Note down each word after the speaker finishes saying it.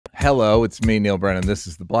Hello, it's me, Neal Brennan. This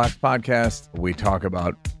is the Blacks Podcast. We talk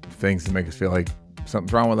about things that make us feel like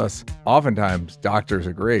something's wrong with us. Oftentimes, doctors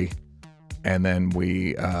agree, and then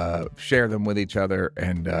we share them with each other,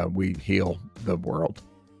 and we heal the world.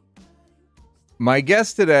 My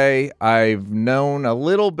guest today, I've known a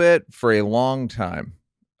little bit for a long time.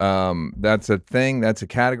 That's a thing. That's a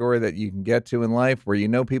category that you can get to in life where you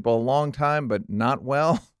know people a long time, but not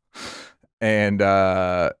well. And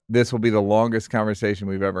this will be the longest conversation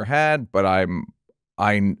we've ever had, but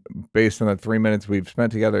I'm based on the 3 minutes we've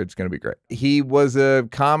spent together, it's going to be great. He was a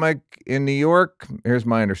comic in New York. Here's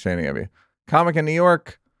my understanding of you. Comic in New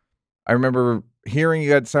York. I remember hearing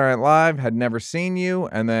you at Saturday Night Live, had never seen you,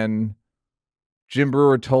 and then Jim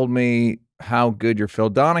Brewer told me how good your Phil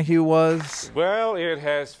Donahue was. Well, it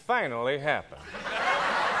has finally happened.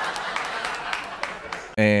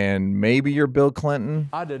 And maybe you're Bill Clinton.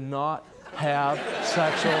 I did not have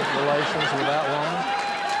sexual relations with that woman.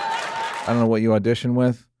 I don't know what you auditioned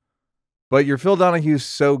with, but your Phil Donahue's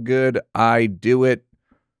so good, I do it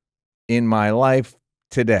in my life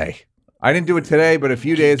today. I didn't do it today, but a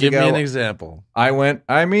few days ago. Give me an example. I went,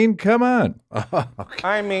 I mean, come on. Okay.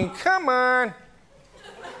 I mean, come on.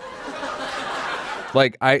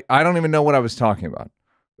 Like, I don't even know what I was talking about.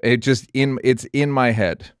 It's in my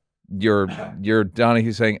head. You're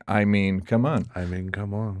Donahue saying, I mean, come on. I mean,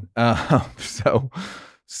 come on. So,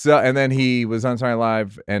 and then he was on Saturday Night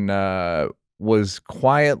Live and was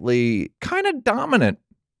quietly kind of dominant.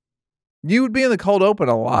 You would be in the cold open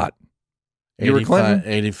a lot. You were Clinton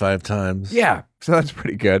 85 times. Yeah, so that's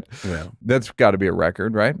pretty good. Yeah, that's got to be a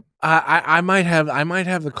record, right? I might have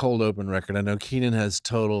the cold open record. I know Keenan has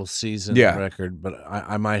total season record, but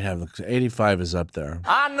I might have 85 is up there.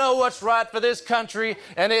 I know what's right for this country,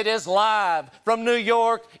 and it is live from New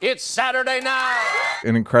York. It's Saturday night.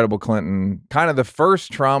 An incredible Clinton, kind of the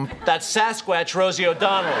first Trump. That's Sasquatch Rosie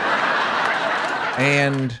O'Donnell.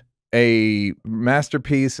 And a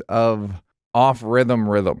masterpiece of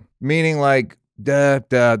off-rhythm, meaning like the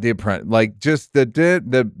Apprentice, like just the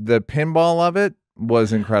pinball of it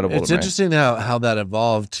was incredible. It's interesting how that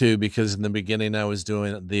evolved too, because in the beginning I was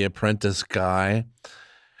doing the Apprentice guy,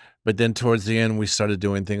 but then towards the end we started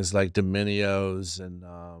doing things like Dominios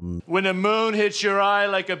and When the moon hits your eye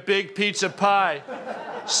like a big pizza pie,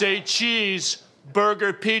 say cheese,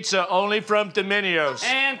 burger, pizza, only from Dominios.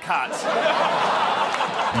 And cut.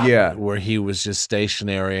 Yeah, where he was just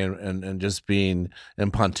stationary and just being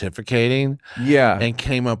and pontificating. Yeah, and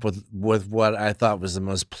came up with what I thought was the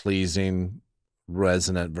most pleasing,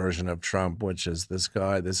 resonant version of Trump, which is this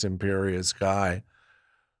guy, this imperious guy,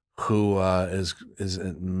 who is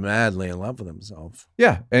madly in love with himself.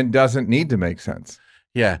 Yeah, and doesn't need to make sense.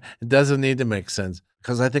 Yeah, it doesn't need to make sense,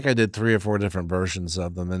 because I think I did 3 or 4 different versions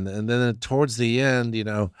of them, and then towards the end, you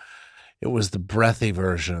know, it was the breathy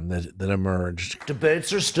version that emerged.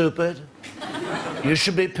 Debates are stupid. You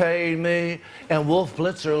should be paying me, and Wolf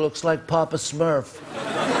Blitzer looks like Papa Smurf.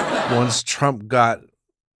 Once Trump got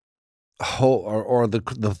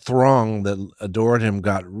the throng that adored him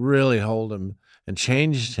got really hold him and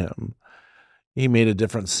changed him, he made a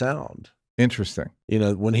different sound. Interesting. You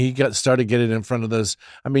know, when he started getting in front of those,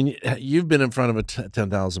 I mean, you've been in front of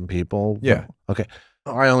 10,000 people. Yeah. Okay.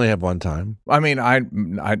 I only have one time. I mean,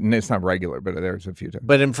 it's not regular, but there's a few times.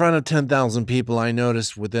 But in front of 10,000 people, I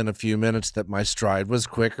noticed within a few minutes that my stride was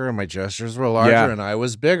quicker and my gestures were larger and I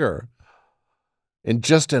was bigger. In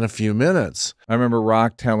a few minutes. I remember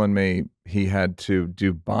Rock telling me he had to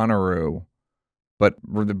do Bonnaroo, but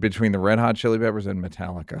between the Red Hot Chili Peppers and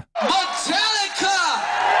Metallica.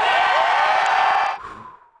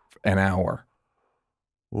 An hour.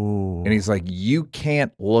 Ooh. And he's like, you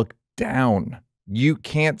can't look down. You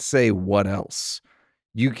can't say what else.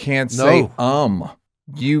 You can't say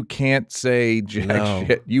You can't say jack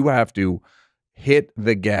shit. You have to hit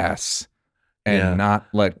the gas and not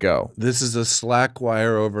let go. This is a slack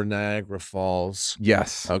wire over Niagara Falls.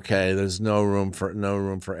 Yes. Okay, there's no room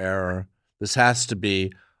for error. This has to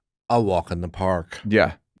be a walk in the park.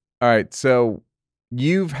 Yeah. All right, so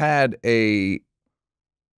you've had a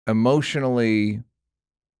emotionally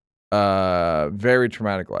very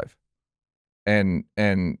traumatic life. And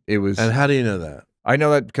it was. And how do you know that? I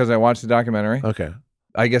know that because I watched the documentary. Okay.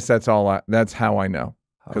 I guess that's all. That's how I know,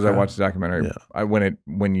 because I watched the documentary. Yeah. When it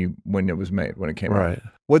was made, when it came out. Right.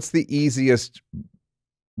 What's the easiest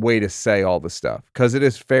way to say all the stuff? Because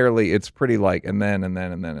it's pretty like and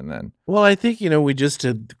then. Well, I think we just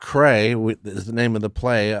did Cray, is the name of the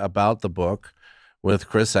play about the book, with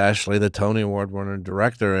Chris Ashley, the Tony Award-winning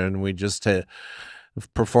director, and we just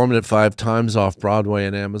performed it 5 times off Broadway,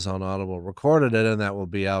 and Amazon Audible recorded it, and that will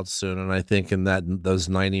be out soon. And I think in those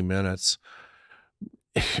 90 minutes,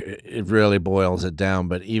 it really boils it down,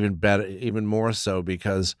 but even better, even more so,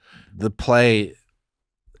 because the play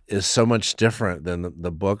is so much different than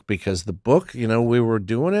the book, because the book, you know, we were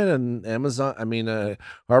doing it, and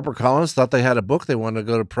HarperCollins thought they had a book they wanted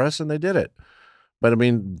to go to press, and they did it. But I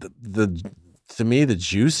mean, to me, the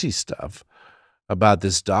juicy stuff about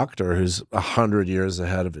this doctor who's 100 years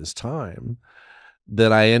ahead of his time,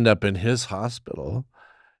 that I end up in his hospital,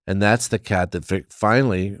 and that's the cat that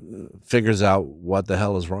finally figures out what the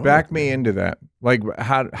hell is wrong. Back me into that. Like,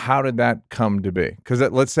 how did that come to be? Because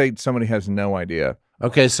let's say somebody has no idea.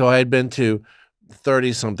 Okay, so I had been to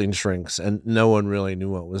 30-something shrinks, and no one really knew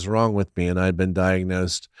what was wrong with me, and I'd been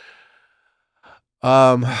diagnosed.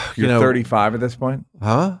 You're 35 at this point?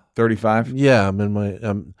 Huh? 35? Yeah,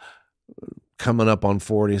 I'm coming up on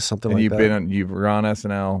 40, something like that. You were on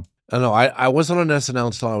SNL? No, I wasn't on SNL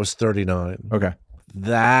until I was 39. Okay.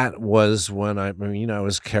 That was when I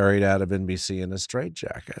was carried out of NBC in a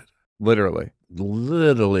straitjacket. Literally,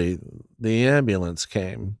 the ambulance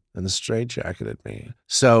came and straitjacketed me.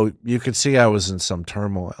 So you could see I was in some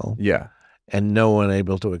turmoil. Yeah. And no one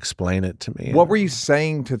able to explain it to me. What were you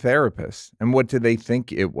saying to therapists, and what did they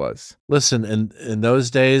think it was? Listen, in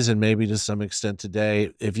those days, and maybe to some extent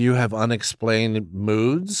today, if you have unexplained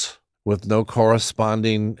moods with no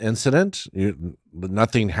corresponding incident,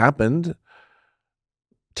 nothing happened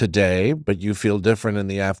today, but you feel different in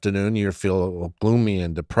the afternoon, you feel gloomy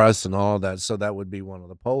and depressed and all of that. So that would be one of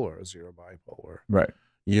the polars. You're bipolar, right?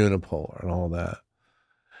 Unipolar and all that.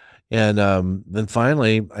 And then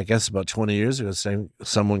finally, I guess about 20 years ago,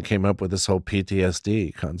 someone came up with this whole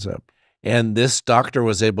PTSD concept. And this doctor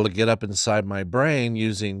was able to get up inside my brain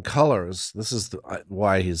using colors. This is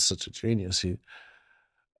why he's such a genius.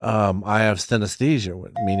 I have synesthesia,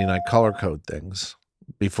 meaning I color code things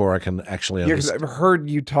before I can actually understand. Yeah, because I've heard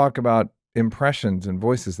you talk about impressions and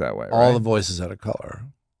voices that way, right? All the voices had a color.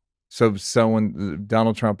 So when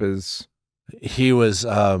Donald Trump is... He was...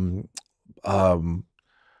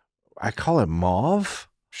 I call it mauve.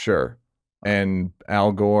 Sure. And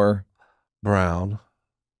Al Gore? Brown.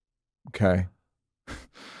 Okay.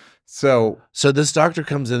 So this doctor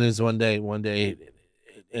comes in one day,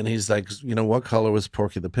 and he's like, you know, what color was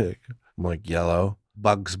Porky the Pig? I'm like, yellow.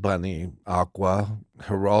 Bugs Bunny, aqua.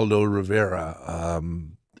 Geraldo Rivera,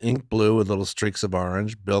 ink blue with little streaks of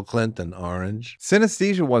orange. Bill Clinton, orange.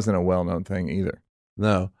 Synesthesia wasn't a well-known thing either.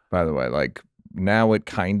 No. By the way, like now it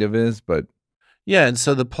kind of is, but... Yeah, and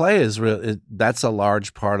so the play is real. That's a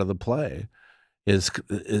large part of the play, is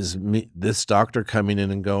me, this doctor coming in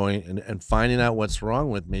and going and finding out what's wrong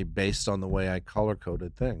with me based on the way I color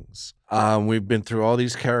coded things. We've been through all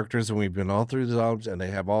these characters, and we've been all through the albums, and they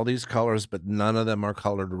have all these colors, but none of them are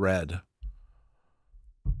colored red.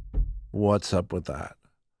 What's up with that?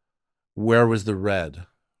 Where was the red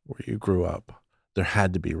where you grew up? There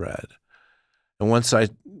had to be red. And once I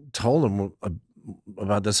told him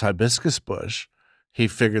about this hibiscus bush, he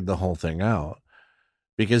figured the whole thing out,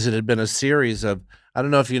 because it had been a series of, I don't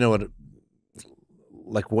know if you know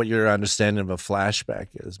what your understanding of a flashback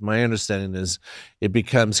is. My understanding is it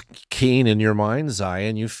becomes keen in your mind's eye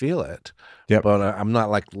and you feel it. Yep. But I'm not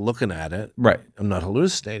like looking at it. Right. I'm not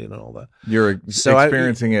hallucinating and all that. You're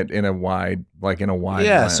experiencing it in a wide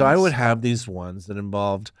Yeah. lens. So I would have these ones that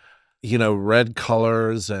involved, you know, red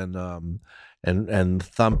colors and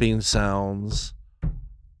thumping sounds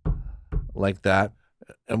like that.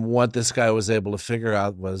 And what this guy was able to figure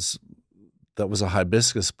out was that was a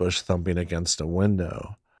hibiscus bush thumping against a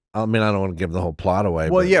window. I mean, I don't want to give the whole plot away.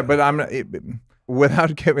 Well, yeah, but I'm not,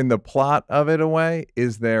 without giving the plot of it away,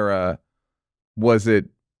 was it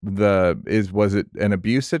an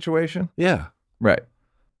abuse situation? Yeah. Right.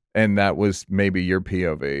 And that was maybe your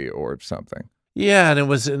POV or something. Yeah, and it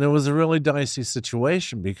was a really dicey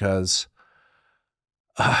situation, because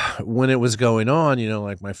when it was going on, you know,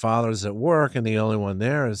 like my father's at work, and the only one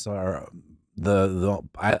there is I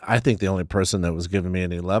think the only person that was giving me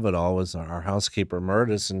any love at all was our housekeeper,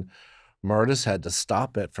 Murtis, and Murtis had to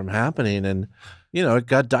stop it from happening. And, you know, it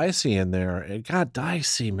got dicey in there. It got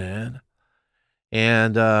dicey, man.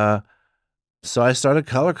 And so I started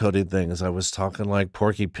color coding things. I was talking like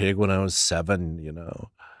Porky Pig when I was 7, you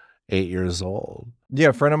know, 8 years old. Yeah,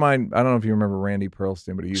 a friend of mine, I don't know if you remember Randy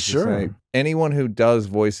Pearlstein, but he used to say, anyone who does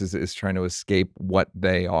voices is trying to escape what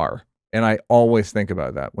they are. And I always think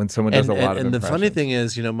about that when someone does a lot of impressions. And the funny thing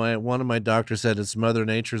is, you know, one of my doctors said it's Mother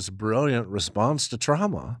Nature's brilliant response to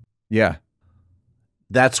trauma. Yeah.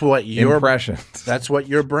 That's what your impressions. That's what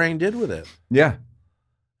your brain did with it. Yeah.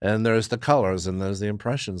 And there's the colors and there's the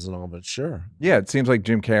impressions and all, but sure. Yeah, it seems like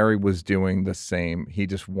Jim Carrey was doing the same. He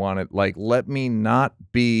just wanted, like, let me not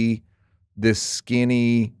be this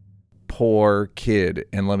skinny poor kid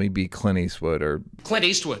and let me be Clint Eastwood or Clint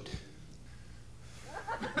Eastwood.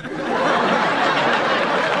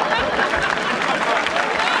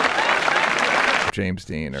 James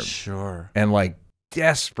Dean or Sure. and like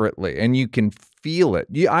desperately, and you can feel it.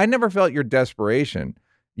 I never felt your desperation.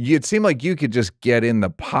 It seemed like you could just get in the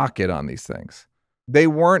pocket on these things. They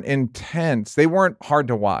weren't intense. They weren't hard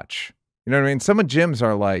to watch. You know what I mean? Some of Jim's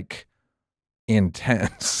are like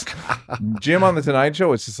intense. Jim on the Tonight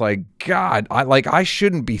Show, it's just like, God, I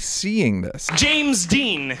shouldn't be seeing this. James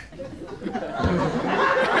Dean.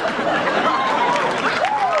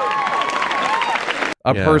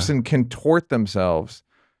 A person contort themselves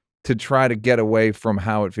to try to get away from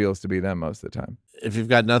how it feels to be them most of the time. If you've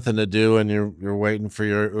got nothing to do and you're waiting for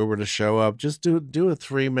your Uber to show up, just do a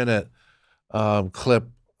 3-minute clip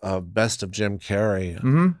of Best of Jim Carrey.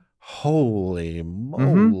 Mm-hmm. Holy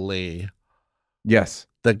moly. Mm-hmm. Yes.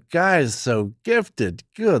 The guy's so gifted.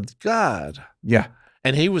 Good God. Yeah.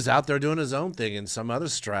 And he was out there doing his own thing in some other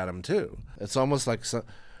stratum too. It's almost like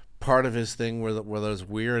part of his thing where those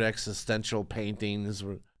weird existential paintings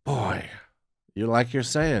were, boy, you're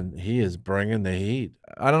saying, he is bringing the heat.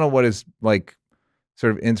 I don't know what his like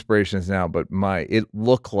sort of inspiration is now, but it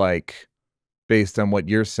looked like, based on what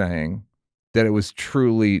you're saying, that it was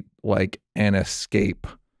truly like an escape.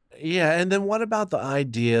 Yeah, and then what about the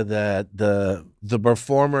idea that the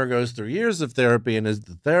performer goes through years of therapy and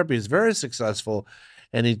the therapy is very successful,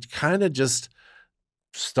 and he kind of just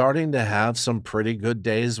starting to have some pretty good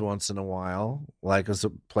days once in a while, like as a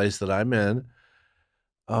place that I'm in.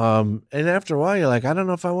 And after a while, you're like, I don't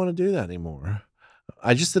know if I want to do that anymore.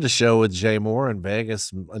 I just did a show with Jay Moore in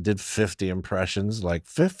Vegas. I did 50 impressions, like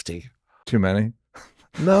 50. Too many?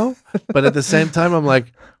 No, but at the same time, I'm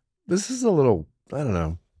like, this is a little, I don't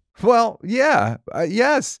know. Well, yeah,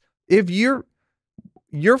 yes. If you're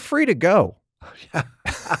free to go.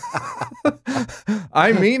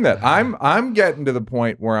 I mean that. I'm getting to the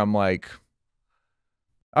point where I'm like,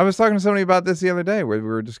 I was talking to somebody about this the other day where we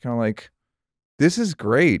were just kind of like, this is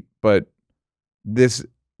great, but this,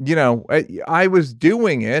 you know, I was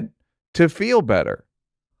doing it to feel better.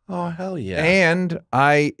 Oh, hell yeah. And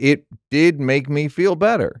it did make me feel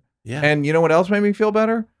better. Yeah. And you know what else made me feel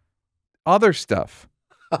better? Other stuff.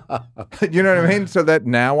 You know what I mean? So that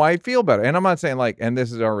now I feel better. And I'm not saying like, and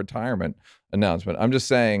this is our retirement announcement. I'm just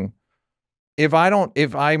saying if I'm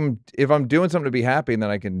doing something to be happy and then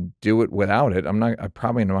I can do it without it, I'm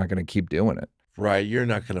probably not going to keep doing it. Right. You're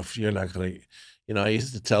not going to, you know, I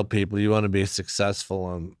used to tell people you want to be successful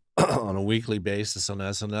on a weekly basis on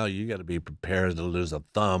SNL, you got to be prepared to lose a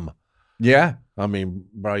thumb. Yeah. I mean,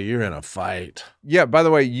 bro, you're in a fight. Yeah. By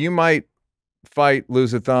the way, you might fight,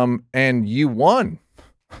 lose a thumb, and you won.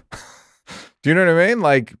 Do you know what I mean?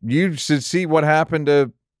 Like, you should see what happened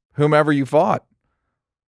to whomever you fought.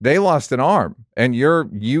 They lost an arm, and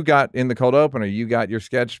you got in the cold opener. You got your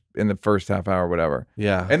sketch in the first half hour, whatever.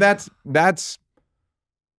 Yeah. And that's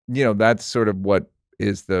you know, that's sort of what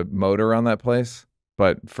is the motor on that place,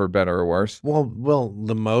 but for better or worse. Well,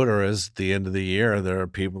 the motor is the end of the year. There are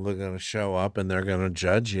people that are going to show up and they're going to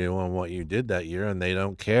judge you on what you did that year, and they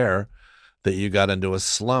don't care that you got into a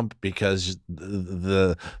slump because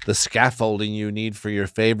the scaffolding you need for your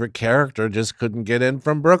favorite character just couldn't get in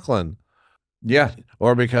from Brooklyn. Yeah.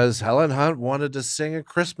 Or because Helen Hunt wanted to sing a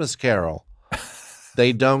Christmas carol.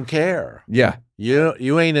 They don't care. Yeah.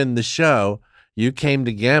 You ain't in the show. You came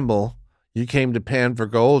to gamble. You came to pan for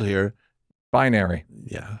gold here. Binary.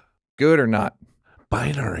 Yeah. Good or not.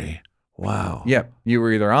 Binary. Wow. Yeah. You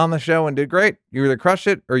were either on the show and did great, you either crushed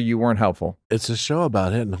it, or you weren't helpful. It's a show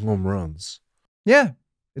about hitting home runs. Yeah.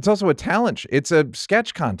 It's also a talent. It's a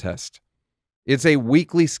sketch contest. It's a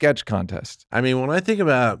weekly sketch contest. I mean, when I think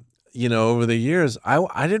about, you know, over the years,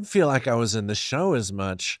 I didn't feel like I was in the show as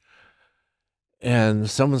much. And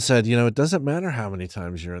someone said, you know, it doesn't matter how many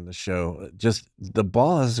times you're in the show. Just the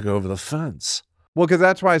ball has to go over the fence. Well, because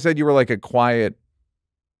that's why I said you were like a quiet,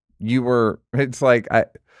 it's like,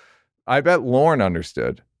 I bet Lorne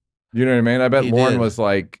understood. You know what I mean? I bet Lorne was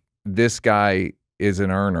like, this guy is an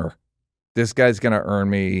earner. This guy's going to earn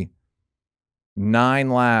me 9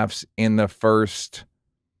 laughs in the first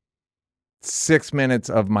 6 minutes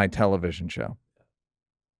of my television show.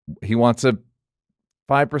 He wants a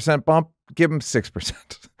 5% bump, give him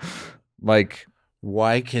 6%. Like,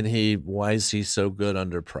 why is he so good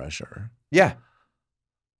under pressure? Yeah.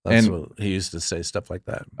 That's what he used to say, stuff like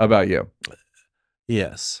that. About you.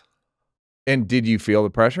 Yes. And did you feel the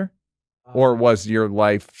pressure? Or was your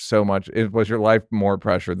life was your life more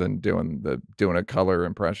pressure than doing a color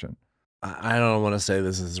impression? I don't want to say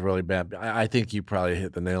this is really bad. I think you probably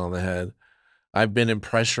hit the nail on the head. I've been in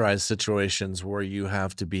pressurized situations where you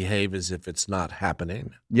have to behave as if it's not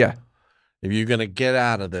happening. Yeah. If you're going to get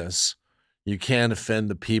out of this, you can't offend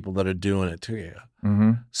the people that are doing it to you.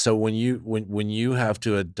 Mm-hmm. So when you have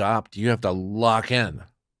to adopt, you have to lock in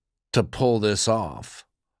to pull this off.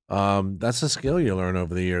 That's a skill you learn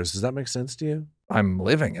over the years. Does that make sense to you? I'm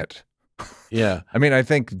living it. Yeah. I mean, I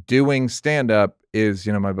think doing stand-up is,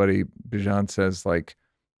 you know, my buddy Bijan says, like,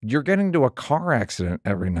 you're getting into a car accident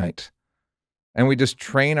every night. And we just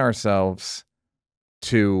train ourselves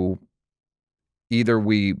to either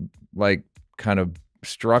we, like, kind of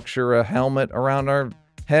structure a helmet around our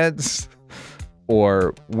heads,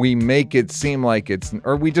 or we make it seem like it's,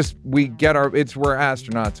 or we're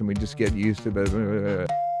astronauts and we just get used to it.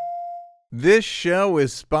 This show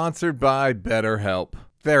is sponsored by BetterHelp.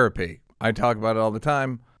 Therapy. I talk about it all the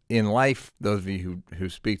time. In life, those of you who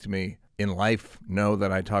speak to me in life know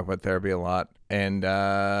that I talk about therapy a lot. And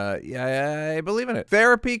yeah, I believe in it.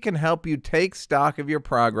 Therapy can help you take stock of your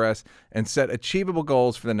progress and set achievable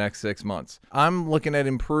goals for the next 6 months. I'm looking at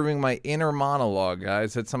improving my inner monologue,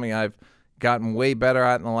 guys. That's something I've gotten way better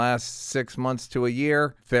at in the last 6 months to a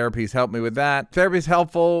year. Therapy's helped me with that. Therapy's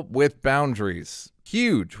helpful with boundaries.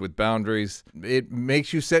 Huge with boundaries. It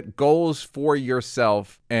makes you set goals for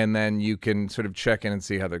yourself, and then you can sort of check in and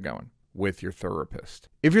see how they're going with your therapist.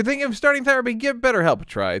 If you're thinking of starting therapy, give BetterHelp a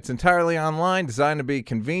try. It's entirely online, designed to be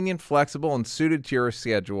convenient, flexible, and suited to your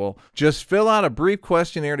schedule. Just fill out a brief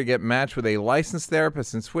questionnaire to get matched with a licensed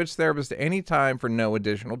therapist and switch therapists anytime for no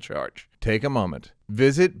additional charge. Take a moment.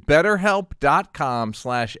 Visit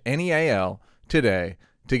BetterHelp.com/NEAL today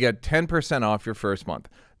to get 10% off your first month.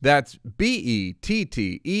 That's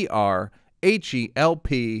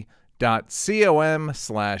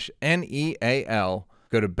BetterHelp.com/NEAL.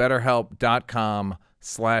 Go to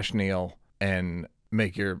BetterHelp.com/Neal and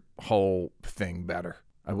make your whole thing better.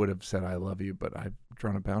 I would have said I love you, but I've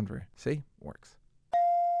drawn a boundary. See? Works.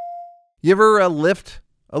 You ever lift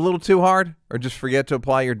a little too hard, or just forget to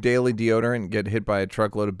apply your daily deodorant and get hit by a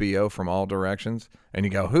truckload of BO from all directions? And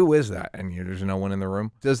you go, who is that? And there's no one in the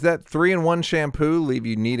room. Does that 3-in-1 shampoo leave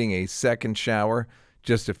you needing a second shower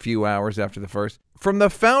just a few hours after the first? From the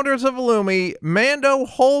founders of Illumi, Mando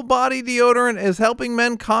Whole Body Deodorant is helping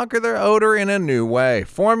men conquer their odor in a new way.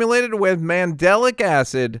 Formulated with mandelic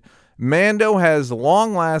acid, Mando has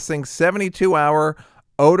long-lasting 72-hour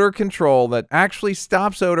odor control that actually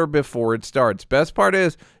stops odor before it starts. Best part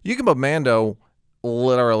is you can put Mando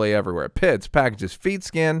literally everywhere. Pits, packages, feet,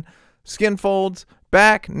 skin folds,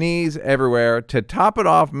 back, knees, everywhere. To top it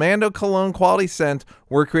off, Mando cologne quality scents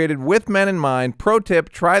were created with men in mind. Pro tip,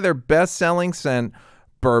 try their best-selling scent,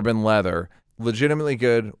 Bourbon Leather. Legitimately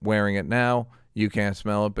good. Wearing it now. You can't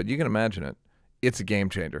smell it, but you can imagine it. It's a game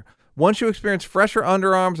changer. Once you experience fresher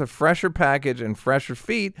underarms, a fresher package, and fresher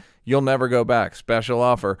feet, you'll never go back. Special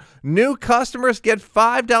offer. New customers get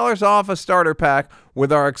 $5 off a starter pack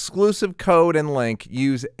with our exclusive code and link.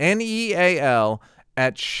 Use NEAL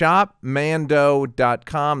at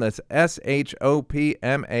shopmando.com. That's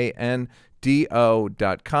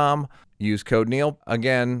SHOPMANDO.com. Use code Neal.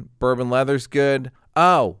 Again, Bourbon Leather's good.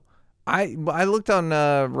 Oh, I looked on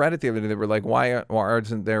Reddit the other day. They were like, why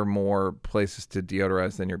aren't there more places to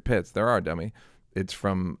deodorize than your pits? There are, dummy. It's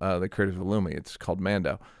from the creators of Illumi. It's called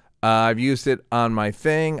Mando. I've used it on my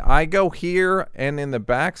thing. I go here and in the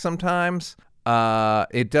back sometimes.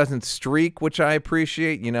 It doesn't streak, which I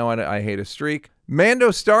appreciate. You know, I hate a streak.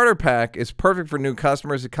 Mando Starter Pack is perfect for new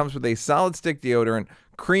customers. It comes with a solid stick deodorant,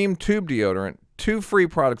 cream tube deodorant, 2 free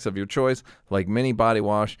products of your choice, like mini body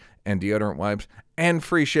wash and deodorant wipes, and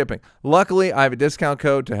free shipping. Luckily, I have a discount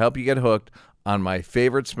code to help you get hooked on my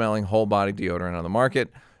favorite smelling whole body deodorant on the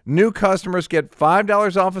market. New customers get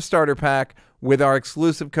 $5 off a starter pack with our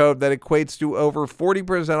exclusive code that equates to over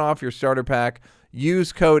 40% off your starter pack.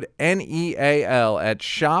 Use code NEAL at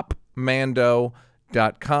shopmando.com.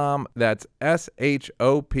 That's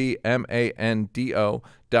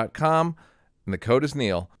SHOPMANDO.com. And the code is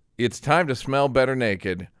Neal. It's time to smell better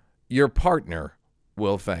naked. Your partner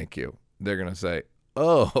will thank you. They're going to say,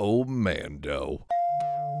 oh, Mando.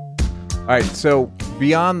 All right, so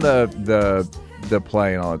beyond the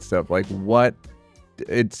play and all that stuff, like what,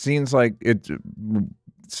 it seems like it's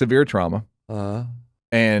severe trauma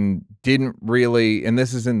and didn't really, and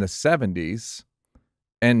this is in the 70s,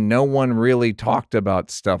 and no one really talked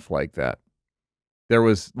about stuff like that. There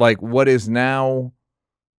was like what is now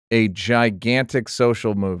a gigantic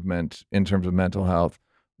social movement in terms of mental health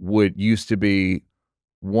would used to be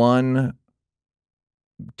 1-2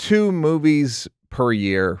 movies per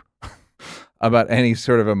year about any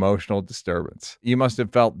sort of emotional disturbance. You must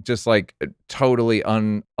have felt just like totally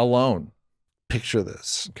alone. Picture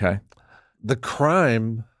this. Okay. the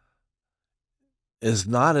crime is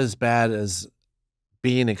not as bad as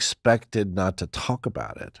being expected not to talk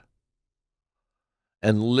about it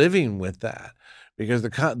and living with that, because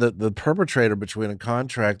the perpetrator between a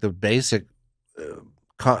contract, the basic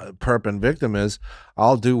perp and victim is,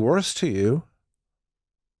 I'll do worse to you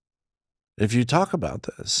if you talk about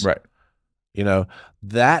this. Right. You know,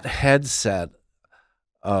 that headset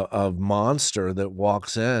of monster that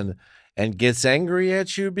walks in and gets angry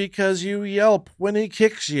at you because you yelp when he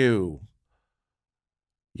kicks you.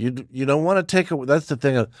 You don't want to take it. That's the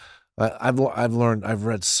thing. I've learned. I've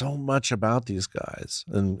read so much about these guys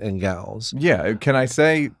and gals. Yeah. Can I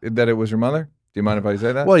say that it was your mother? Do you mind if I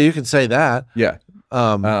say that? Well, you can say that. Yeah.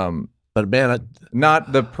 But man,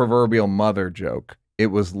 not the proverbial mother joke. It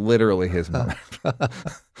was literally his mother.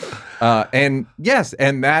 And yes,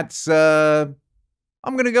 and that's I'm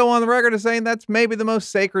going to go on the record as saying that's maybe the most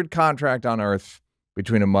sacred contract on earth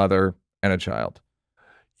between a mother and a child.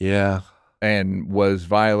 Yeah. And was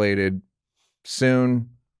violated soon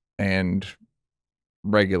and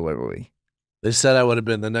regularly. They said I would have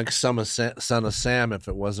been the next son of Sam if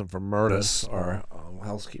it wasn't for Murtis, our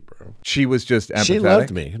housekeeper. She was just empathetic. She loved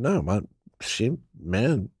me. No, she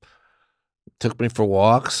took me for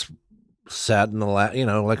walks, sat in the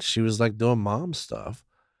like she was like doing mom stuff,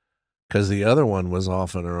 because the other one was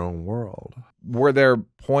off in her own world. Were there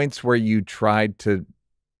points where you tried to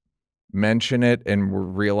mention it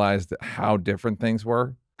and realized how different things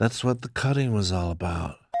were? That's what the cutting was all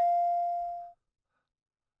about.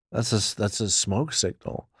 That's a smoke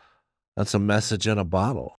signal. That's a message in a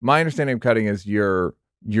bottle. My understanding of cutting is you're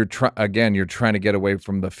trying to get away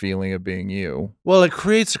from the feeling of being you. Well, it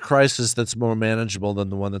creates a crisis that's more manageable than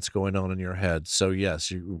the one that's going on in your head. So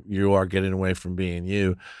yes, you are getting away from being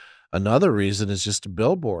you. Another reason is just to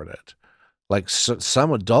billboard it. Like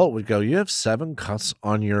some adult would go, you have 7 cuts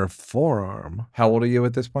on your forearm. How old are you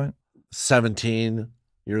at this point? 17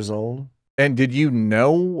 years old. And did you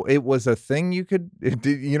know it was a thing you could,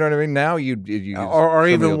 you know what I mean? Now you or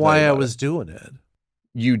even why I was doing it.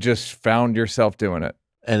 You just found yourself doing it.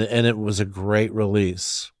 And it was a great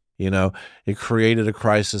release. You know, it created a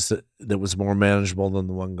crisis that was more manageable than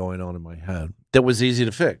the one going on in my head. That was easy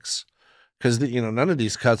to fix. Because, none of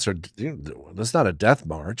these cuts are, that's not a death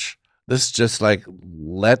march. This is just like,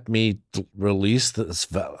 let me release this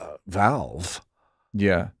valve.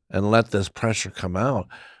 Yeah. And let this pressure come out.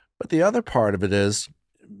 But the other part of it is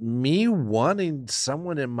me wanting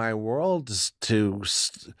someone in my world to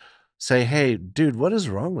say, hey, dude, what is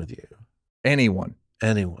wrong with you? Anyone.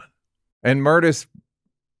 And Murtis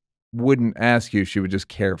wouldn't ask you. She would just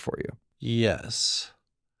care for you. Yes.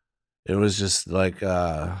 It was just like,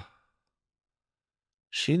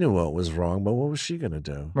 she knew what was wrong, but what was she going to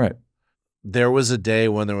do? Right. There was a day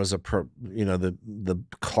when there was the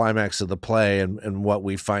climax of the play and what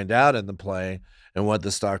we find out in the play and what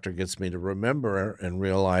this doctor gets me to remember in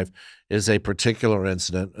real life is a particular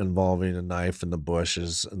incident involving a knife in the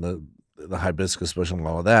bushes and the hibiscus bush and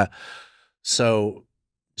all of that. So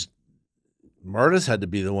Murtis had to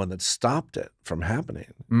be the one that stopped it from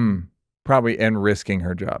happening. Probably, and risking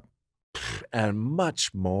her job. And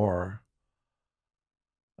much more.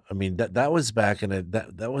 I mean, that was back in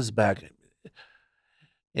that was back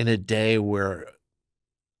in a day where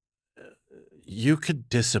you could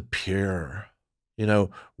disappear.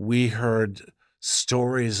 We heard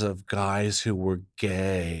stories of guys who were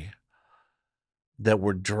gay that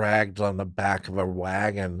were dragged on the back of a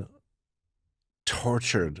wagon,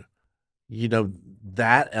 tortured.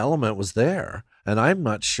 That element was there. And I'm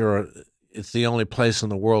not sure it's the only place in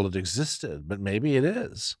the world it existed, but maybe it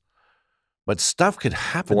is. But stuff could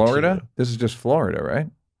happen. Florida? To you. This is just Florida, right?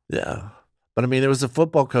 Yeah. But I mean, there was a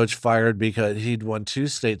football coach fired because he'd won 2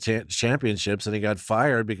 state championships, and he got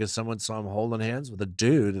fired because someone saw him holding hands with a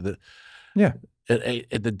dude.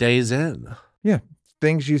 At the day's end. Yeah.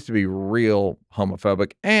 Things used to be real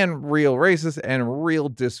homophobic and real racist and real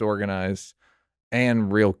disorganized and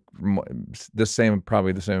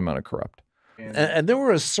probably the same amount of corrupt. And there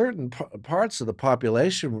were certain parts of the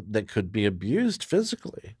population that could be abused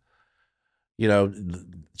physically.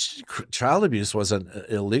 Child abuse wasn't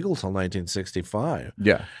illegal till 1965.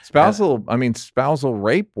 Yeah. Spousal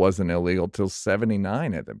rape wasn't illegal till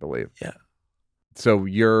 79, I believe. Yeah. So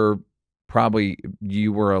you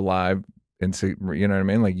were alive and you know what I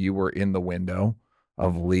mean? Like you were in the window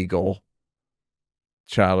of legal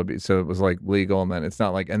child abuse. So it was like legal, and then it's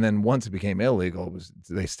not like, and then once it became illegal,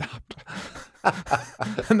 they stopped.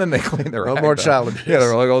 And then they cleaned their act more up. child abuse. Yeah,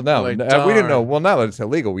 they're like, oh no, Like, we didn't know. darn. Well, now that it's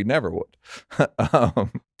illegal, we never would.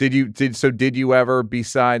 Did you ever,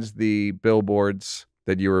 besides the billboards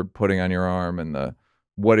that you were putting on your arm and the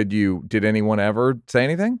did anyone ever say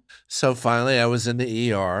anything? So finally I was in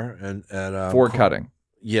the ER and at For cutting.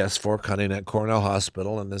 Yes, for cutting at Cornell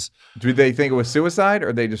Hospital. And this, Did they think it was suicide,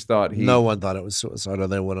 or they just thought no one thought it was suicide, or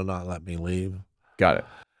they would have not let me leave. Got it.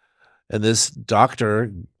 And this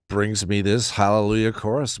doctor brings me this hallelujah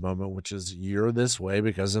chorus moment, which is, you're this way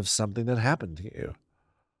because of something that happened to you.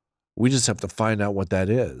 We just have to find out what that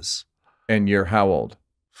is. And you're how old?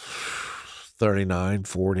 39,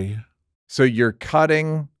 40. So you're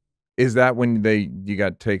cutting. Is that when you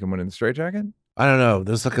got taken in the straitjacket? I don't know.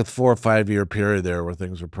 There's like a 4 or 5 year period there where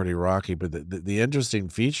things were pretty rocky. But the interesting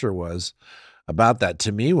feature was about that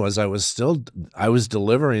to me was I was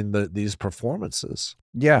delivering these performances.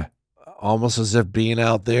 Yeah. Almost as if being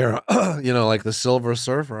out there, like the Silver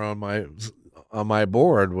Surfer on my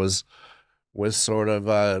board was sort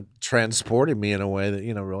of transporting me in a way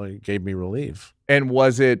that, really gave me relief. And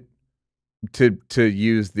was it to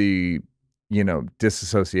use the,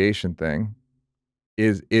 disassociation thing?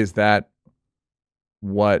 Is that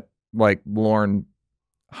what, like, Lauren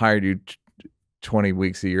hired you 20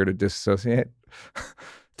 weeks a year to disassociate?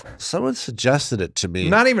 Someone suggested it to me.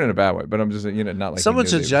 Not even in a bad way, but I'm just, not like someone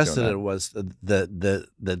suggested it was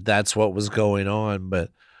that's what was going on. But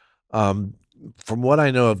from what I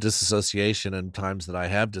know of disassociation and times that I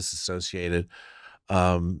have disassociated,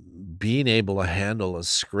 being able to handle a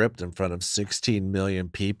script in front of 16 million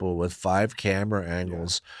people with 5 camera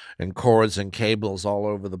angles and cords and cables all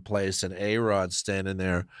over the place and A-Rod standing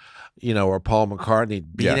there, or Paul McCartney,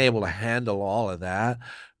 being able to handle all of that,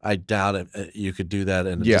 I doubt it. You could do that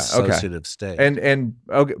in a dissociative state. And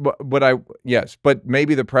okay, but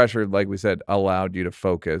maybe the pressure, like we said, allowed you to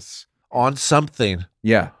focus on something.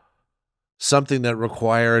 Yeah, something that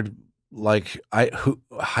required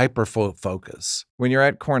hyper focus. When you're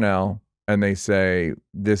at Cornell and they say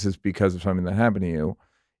this is because of something that happened to you,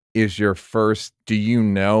 is your first? Do you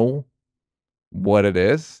know what it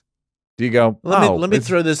is? Do you go? Let me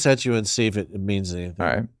throw this at you and see if it means anything. All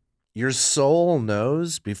right. Your soul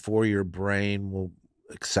knows before your brain will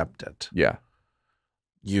accept it. Yeah.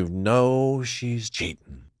 You know she's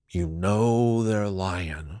cheating. You know they're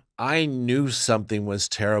lying. I knew something was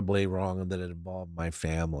terribly wrong and that it involved my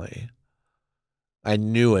family. I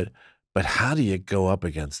knew it. But how do you go up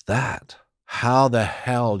against that? How the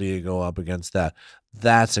hell do you go up against that?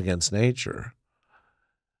 That's against nature.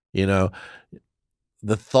 The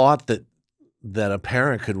thought that a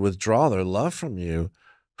parent could withdraw their love from you,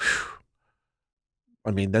 I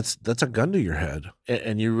mean, that's a gun to your head,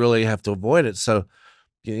 and you really have to avoid it. So,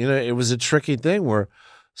 it was a tricky thing where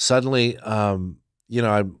suddenly,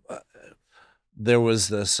 there was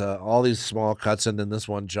this all these small cuts and then this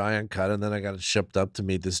one giant cut, and then I got shipped up to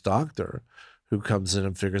meet this doctor who comes in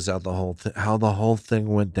and figures out how the whole thing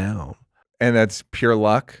went down. And that's pure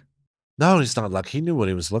luck? No, it's not luck. He knew what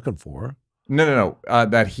he was looking for. No.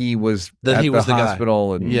 That he was at the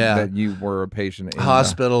hospital and that you were a patient in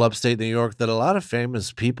hospital upstate New York that a lot of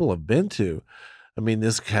famous people have been to. I mean,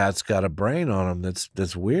 this cat's got a brain on him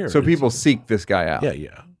that's weird. So people seek this guy out.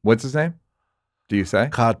 Yeah. What's his name? Do you say?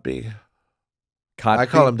 Cotby. I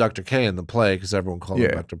call him Dr. K in the play because everyone called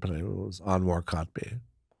him Dr. K. It was Anwar Cotby.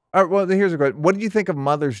 All right, well, here's a question. What did you think of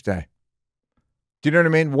Mother's Day? Do you know what I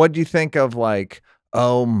mean? What do you think of, like,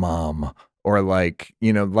 oh, mom? Or like,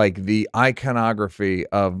 like the iconography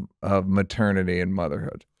of maternity and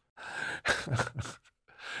motherhood.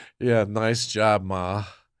 Yeah, nice job, Ma.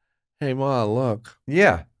 Hey, Ma, look.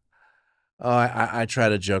 Yeah. Oh, I try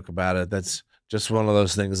to joke about it. That's just one of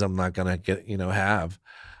those things I'm not gonna get, have.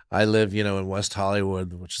 I live, in West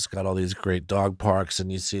Hollywood, which has got all these great dog parks,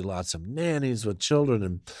 and you see lots of nannies with children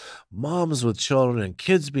and moms with children and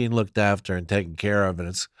kids being looked after and taken care of.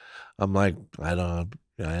 And I'm like, I don't.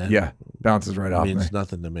 Yeah, bounces right off me. Means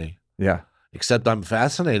nothing to me. Yeah. Except I'm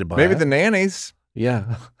fascinated by Maybe it. the nannies.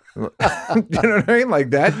 Yeah. You know what I mean?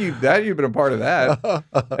 Like that you've been a part of that.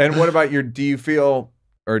 And what about do you feel,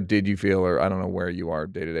 or did you feel, or I don't know where you are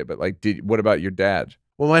day to day, but like, what about your dad?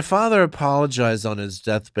 Well, my father apologized on his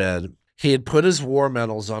deathbed. He had put his war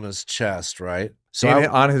medals on his chest, right? So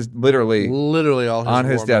on his literally all his on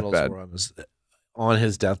his war deathbed. Were on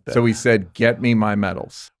his deathbed. So he said, "Get me my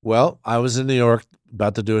medals." Well, I was in New York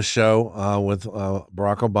about to do a show with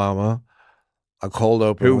Barack Obama, a cold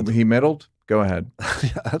open. Who he medaled? Go ahead.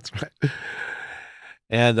 Yeah, that's right.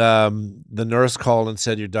 And the nurse called and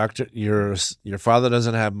said, your father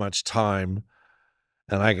doesn't have much time.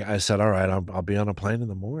 And I said, all right, I'll be on a plane in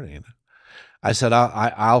the morning. I said,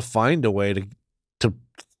 I'll find a way to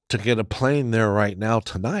get a plane there right now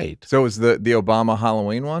tonight. So it was the Obama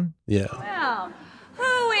Halloween one? Yeah. Well,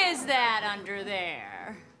 who is that under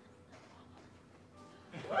there?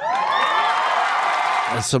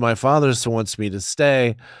 So my father wants me to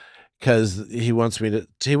stay because he wants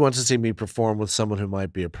to see me perform with someone who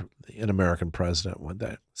might be an American president one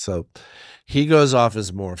day. So he goes off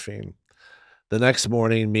his morphine. The next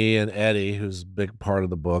morning, me and Eddie, who's a big part of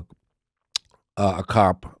the book, a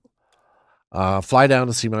cop, fly down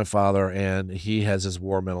to see my father, and he has his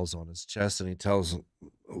war medals on his chest, and he tells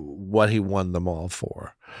what he won them all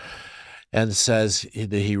for, and says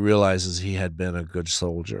that he realizes he had been a good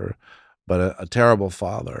soldier, but a terrible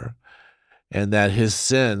father, and that his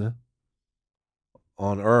sin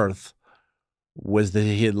on earth was that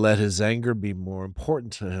he had let his anger be more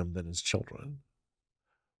important to him than his children.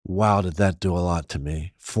 Wow, did that do a lot to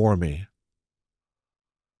me, for me.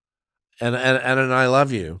 And I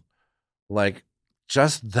love you. Like,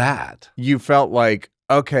 just that. You felt like,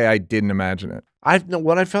 okay, I didn't imagine it.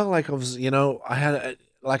 What I felt like was, I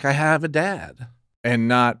have a dad.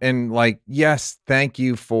 And yes, thank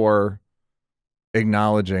you for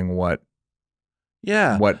acknowledging what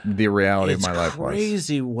the reality of my life was. It's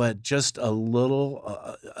crazy what just a little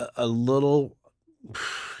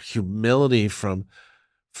humility from,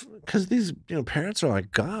 because these parents are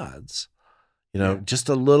like gods, just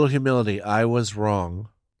a little humility. I was wrong.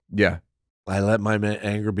 Yeah. I let my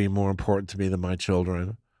anger be more important to me than my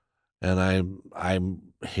children, and I'm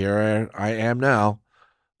here. I am now.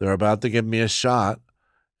 They're about to give me a shot,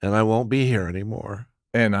 and I won't be here anymore.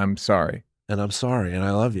 And I'm sorry. And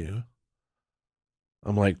I love you.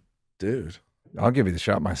 I'm like, dude, I'll give you the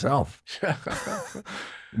shot myself.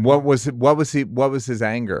 What was his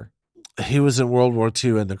anger? He was in World War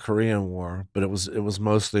II and the Korean War, but it was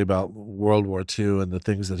mostly about World War II and the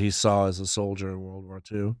things that he saw as a soldier in World War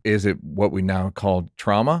II. Is it what we now call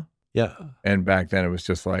trauma? Yeah. And back then it was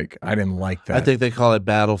just like, I didn't like that. I think they call it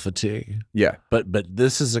battle fatigue. Yeah. But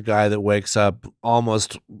this is a guy that wakes up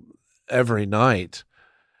almost every night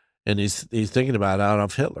and he's thinking about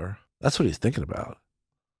Adolf Hitler. That's what he's thinking about.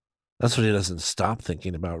 That's what he doesn't stop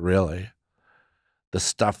thinking about, really. The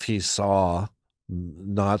stuff he saw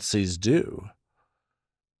Nazis do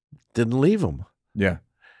didn't leave him. Yeah.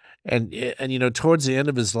 And towards the end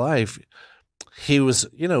of his life, he was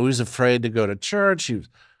afraid to go to church.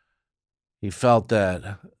 He felt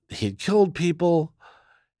that he'd killed people,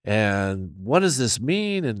 and what does this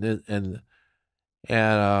mean? And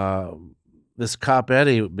this cop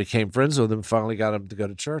Eddie became friends with him, finally got him to go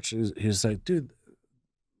to church. He was like, dude,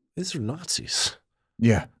 these are Nazis.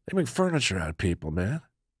 Yeah. They make furniture out of people, man.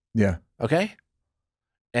 Yeah. Okay?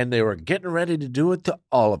 And they were getting ready to do it to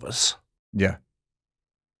all of us. Yeah.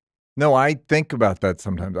 No, I think about that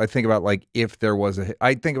sometimes. I think about if there was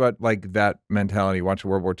I think about that mentality. You watch a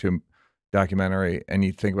World War II documentary and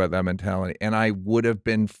you think about that mentality, and I would have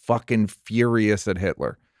been fucking furious at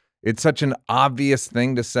Hitler. It's such an obvious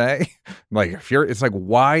thing to say. It's like,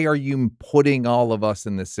 why are you putting all of us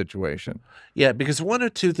in this situation? Yeah, because one or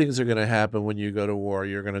two things are going to happen when you go to war.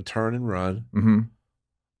 You're going to turn and run,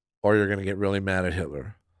 or you're going to get really mad at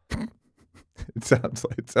Hitler. It sounds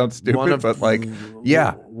stupid, but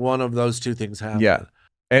yeah. One of those two things happen. Yeah.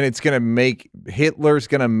 And Hitler's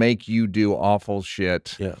going to make you do awful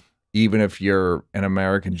shit. Yeah. Even if you're an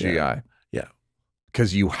American GI. Yeah.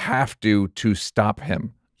 Because you have to stop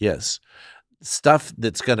him. Yes. Stuff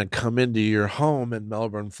that's going to come into your home in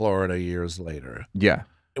Melbourne, Florida years later. Yeah.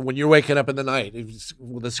 When you're waking up in the night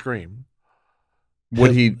with a scream.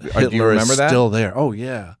 Do you remember that? Still there. Oh,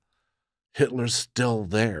 yeah. Hitler's still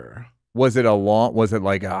there. Was it what was the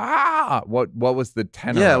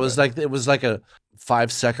tenor? Yeah, it was like a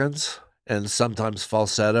 5 seconds, and sometimes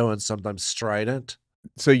falsetto and sometimes strident.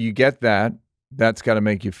 So you get that. That's got to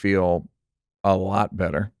make you feel a lot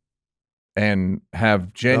better and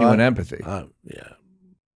have genuine empathy. Yeah.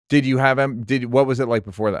 Did you have what was it like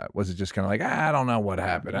before that? Was it just kind of like, I don't know what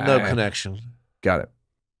happened? No connection. Got it.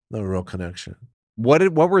 No real connection. What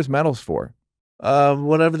were his medals for?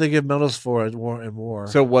 Whatever they give medals for at war.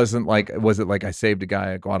 So was it like I saved a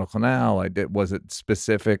guy at Guadalcanal? Was it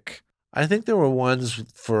specific? I think there were ones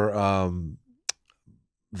for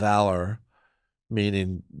valor,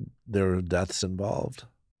 meaning there were deaths involved.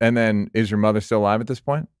 And then, is your mother still alive at this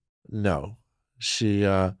point? No, she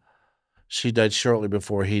died shortly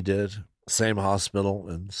before he did. Same hospital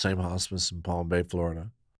and same hospice in Palm Bay, Florida.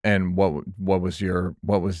 And what was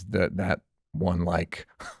that one like?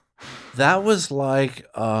 That was like,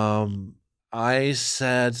 I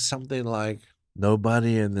said something like,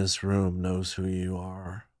 nobody in this room knows who you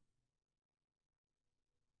are.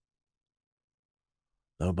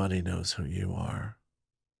 Nobody knows who you are.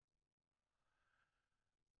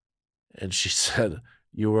 And she said,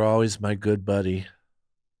 you were always my good buddy.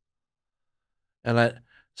 And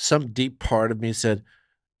some deep part of me said,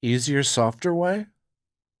 easier, softer way?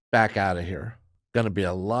 back out of here. Going to be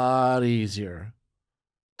a lot easier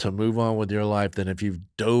to move on with your life than if you've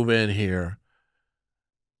dove in here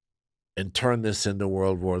and turned this into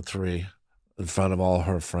World War III in front of all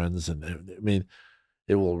her friends. And I mean,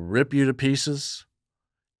 it will rip you to pieces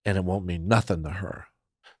and it won't mean nothing to her.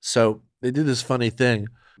 So they did this funny thing.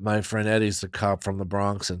 My friend Eddie's the cop from the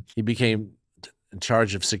Bronx, and he became in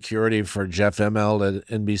charge of security for Jeff Immelt at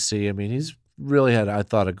NBC. I mean, he's really had, I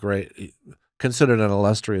thought, considered an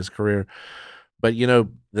illustrious career. But, you know,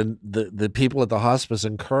 the people at the hospice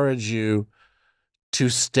encourage you to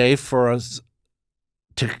stay for us.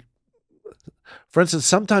 For instance,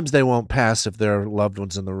 sometimes they won't pass if their loved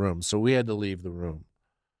one's in the room. So we had to leave the room.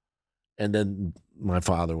 And then my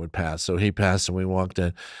father would pass. So he passed and we walked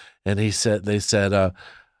in. And they said,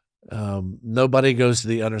 nobody goes to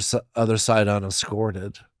the other side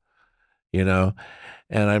unescorted, you know?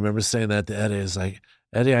 And I remember saying that to Eddie. It's like,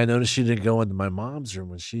 Eddie, I noticed you didn't go into my mom's room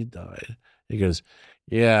when she died. He goes,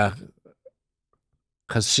 yeah,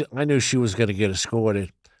 because I knew she was going to get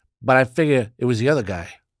escorted, but I figured it was the other guy.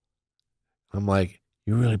 I'm like,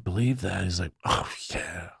 you really believe that? He's like, oh,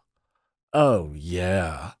 yeah. Oh,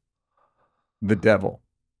 yeah. The devil.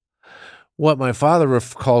 What my father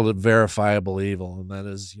called it verifiable evil, and that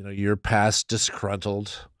is, you know, you're past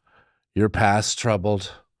disgruntled, you're past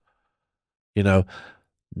troubled, you know,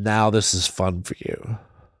 now this is fun for you.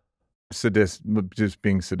 Just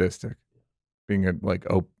being sadistic, being a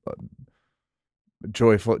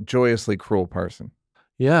joyously cruel person.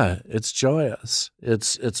 Yeah, it's joyous.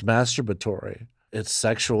 It's masturbatory. It's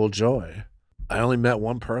sexual joy. I only met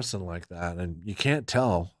one person like that, and you can't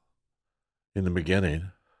tell in the beginning.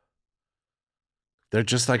 They're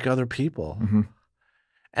just like other people. Mm-hmm.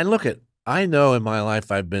 And look, I know in my life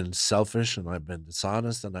I've been selfish and I've been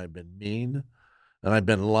dishonest and I've been mean and I've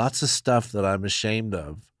been lots of stuff that I'm ashamed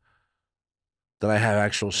of, that I have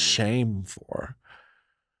actual shame for.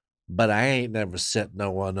 But I ain't never set no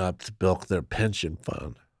one up to bilk their pension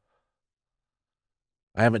fund.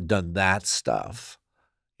 I haven't done that stuff,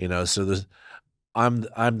 you know. So I'm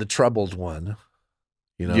the troubled one,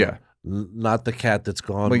 you know. Yeah. Not the cat that's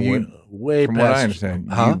gone Well, way from past. what I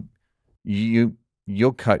understand, huh?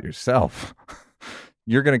 You'll cut yourself.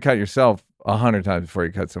 You're going to cut yourself 100 times before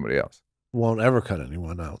you cut somebody else. Won't ever cut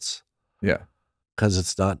anyone else. Yeah.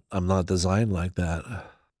 Because I'm not designed like that.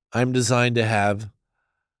 I'm designed to have,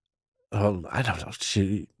 I don't know.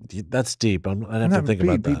 That's deep. I'd have to think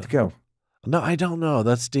about that. Beat to go. No, I don't know.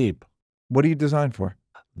 That's deep. What are you designed for?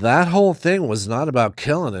 That whole thing was not about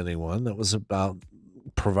killing anyone. That was about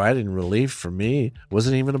providing relief for me. It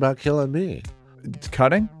wasn't even about killing me. It's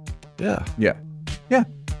cutting? Yeah. Yeah. Yeah.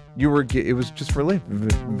 It was just relief.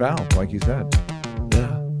 Valve, like you said.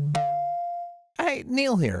 Yeah. Hey,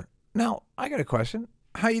 Neal here. Now, I got a question.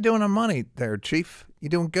 How you doing on money there, Chief? You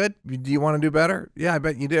doing good? Do you want to do better? Yeah, I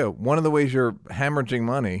bet you do. One of the ways you're hemorrhaging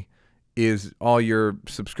money is all your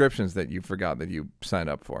subscriptions that you forgot that you signed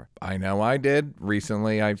up for. I know I did.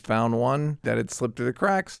 Recently, I found one that had slipped through the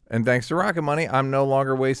cracks. And thanks to Rocket Money, I'm no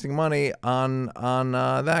longer wasting money on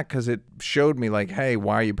that because it showed me like, hey,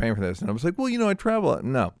 why are you paying for this? And I was like, well, you know, I travel.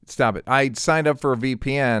 No, stop it. I signed up for a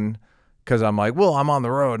VPN because I'm like, well, I'm on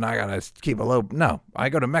the road and I got to keep a low. No, I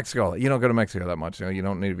go to Mexico. You don't go to Mexico that much. You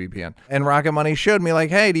don't need a VPN. And Rocket Money showed me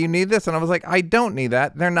like, hey, do you need this? And I was like, I don't need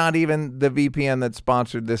that. They're not even the VPN that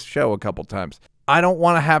sponsored this show a couple times. I don't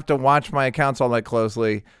want to have to watch my accounts all that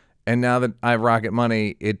closely. And now that I have Rocket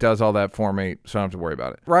Money, it does all that for me, so I don't have to worry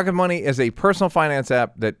about it. Rocket Money is a personal finance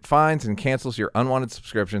app that finds and cancels your unwanted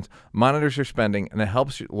subscriptions, monitors your spending, and it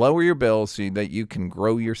helps you lower your bills so that you can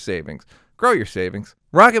grow your savings. Grow your savings.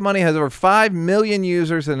 Rocket Money has over 5 million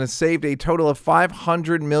users and has saved a total of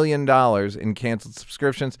 $500 million in canceled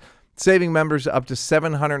subscriptions, saving members up to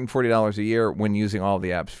 $740 a year when using all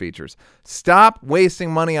the app's features. Stop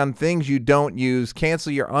wasting money on things you don't use.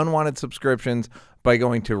 Cancel your unwanted subscriptions by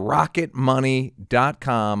going to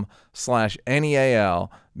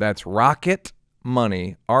rocketmoney.com/NEAL. That's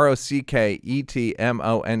rocketmoney,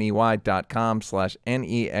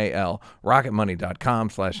 rocketmoney.com/NEAL,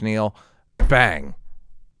 rocketmoney.com/Neal. Bang.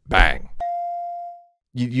 Bang.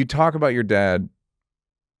 You talk about your dad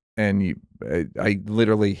and I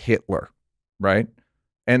literally Hitler, right?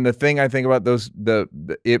 And the thing I think about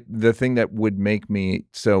the thing that would make me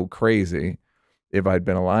so crazy if I'd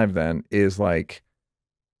been alive then is like,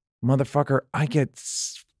 motherfucker, I get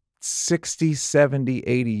 60, 70,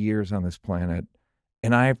 80 years on this planet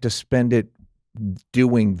and I have to spend it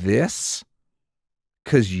doing this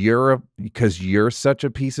because you're such a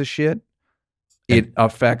piece of shit. It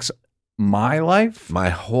affects my life, my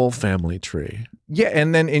whole family tree. Yeah,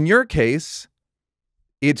 and then in your case,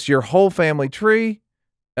 it's your whole family tree.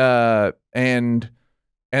 And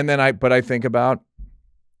then I think about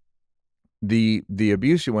the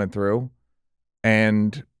abuse you went through,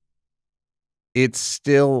 and it's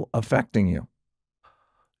still affecting you.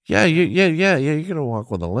 Yeah, you're gonna walk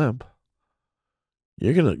with a limp.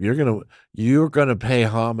 You're gonna pay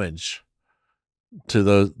homage to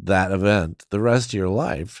that event the rest of your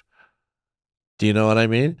life. Do you know what I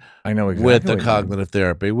mean? I know exactly. With the what you mean. cognitive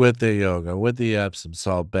therapy, with the yoga, with the Epsom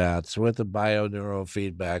salt baths, with the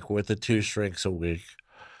bioneurofeedback, with the 2 shrinks a week,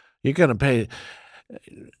 you're gonna pay.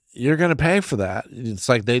 You're gonna pay for that. It's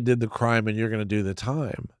like they did the crime and you're gonna do the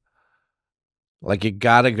time. Like you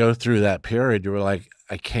got to go through that period. You were like,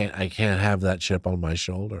 I can't have that chip on my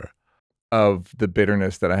shoulder. Of the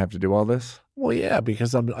bitterness that I have to do all this? Well, yeah,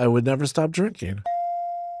 because I would never stop drinking.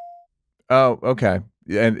 Oh, okay.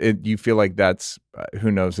 And you feel like that's, who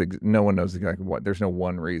knows, no one knows exactly what, there's no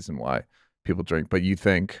one reason why people drink, but you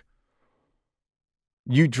think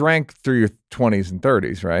you drank through your 20s and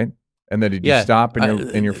 30s, right? And then did you stop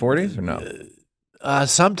in your 40s or no?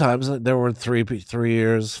 Sometimes there were 3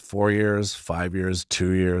 years, 4 years, 5 years,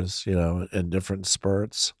 2 years, in different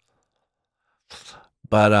spurts.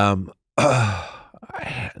 But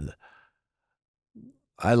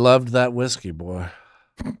I loved that whiskey, boy.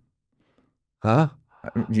 Huh?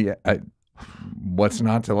 Yeah. What's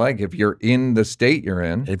not to like if you're in the state you're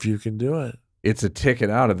in? If you can do it. It's a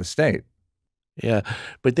ticket out of the state. Yeah.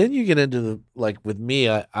 But then you get into like with me,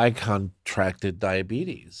 I contracted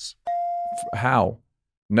diabetes. How?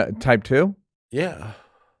 Type 2? Yeah.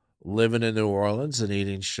 Living in New Orleans and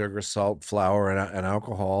eating sugar, salt, flour, and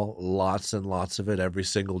alcohol, lots and lots of it every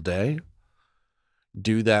single day.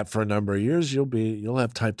 Do that for a number of years, you'll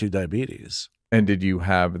have type 2 diabetes. And did you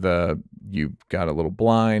have you got a little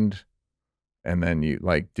blind, and then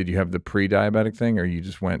did you have the pre-diabetic thing, or you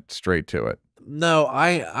just went straight to it? No,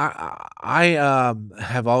 I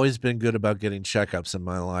have always been good about getting checkups in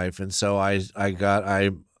my life, and so I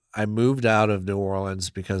moved out of New Orleans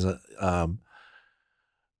because I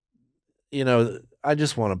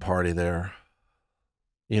just want to party there.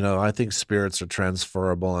 I think spirits are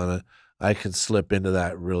transferable, and I could slip into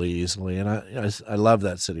that really easily, and I love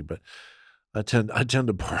that city, but I tend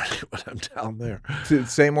to party when I'm down there.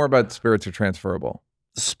 Say more about spirits are transferable.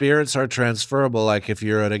 Spirits are transferable. Like if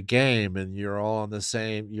you're at a game and you're all on the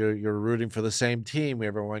same, you're rooting for the same team.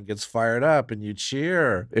 Everyone gets fired up and you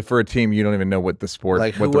cheer. If for a team you don't even know what the sport,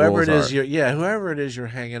 like what whoever the rules it is, are. Whoever it is you're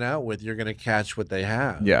hanging out with, you're going to catch what they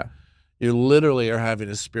have. Yeah, you literally are having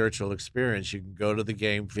a spiritual experience. You can go to the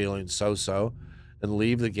game feeling so and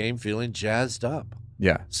leave the game feeling jazzed up.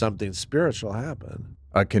 Yeah, something spiritual happened.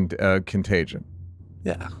 A contagion.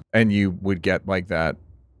 Yeah, and you would get like that.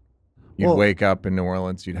 You'd wake up in New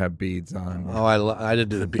Orleans. You'd have beads on. Oh, I didn't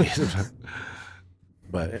do the beads,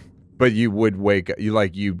 but you would wake up.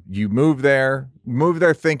 You move there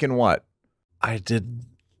thinking what? I don't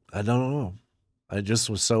know. I just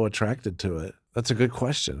was so attracted to it. That's a good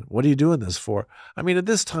question. What are you doing this for? I mean, at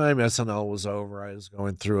this time, SNL was over. I was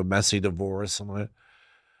going through a messy divorce, and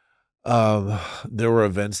there were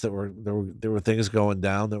events there were things going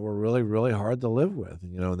down that were really, really hard to live with.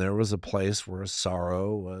 There was a place where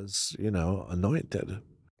sorrow was, anointed.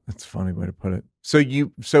 That's a funny way to put it. So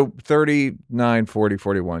 39, 40,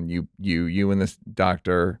 41, you and this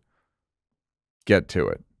doctor get to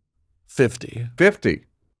it. 50.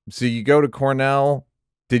 So you go to Cornell.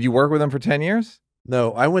 Did you work with them for 10 years?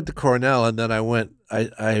 No, I went to Cornell, and then I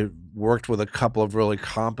worked with a couple of really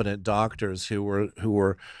competent doctors who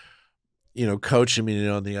were coaching me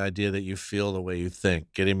on the idea that you feel the way you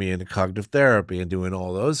think, getting me into cognitive therapy and doing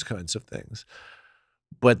all those kinds of things.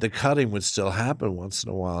 But the cutting would still happen once in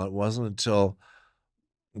a while. It wasn't until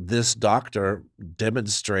this doctor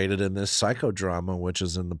demonstrated in this psychodrama, which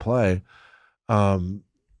is in the play,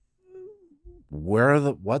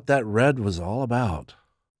 what that red was all about.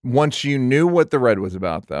 Once you knew what the red was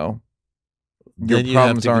about, though, your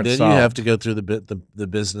problems aren't solved. Then you have to go through the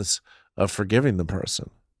business of forgiving the person.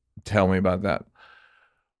 Tell me about that.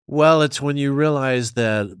 Well, it's when you realize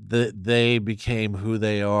that they became who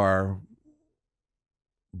they are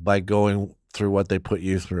by going through what they put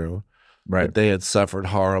you through. Right. That they had suffered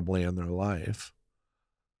horribly in their life.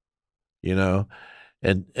 And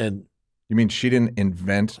you mean she didn't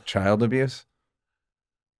invent child abuse?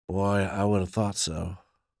 Boy, I would have thought so.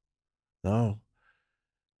 No.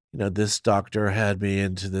 This doctor had me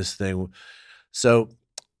into this thing. So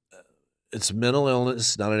it's mental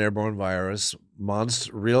illness, not an airborne virus.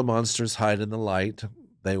 Real monsters hide in the light.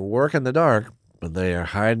 They work in the dark, but they are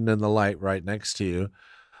hiding in the light right next to you.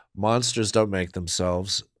 Monsters don't make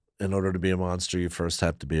themselves. In order to be a monster, you first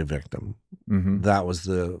have to be a victim. Mm-hmm. That was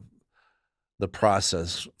the the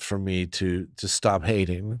process for me to stop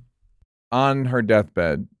hating. On her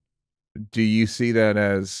deathbed, do you see that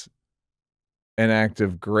as an act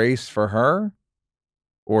of grace for her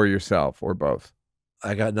or yourself or both?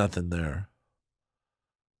 I got nothing there.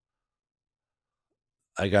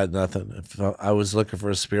 I got nothing. If I was looking for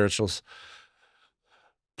a spiritual,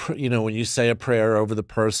 when you say a prayer over the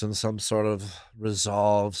person, some sort of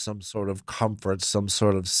resolve, some sort of comfort, some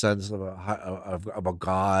sort of sense of a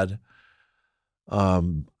God.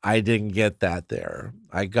 I didn't get that there.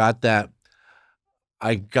 I got that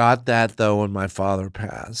though when my father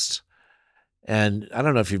passed. And I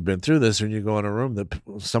don't know if you've been through this, when you go in a room that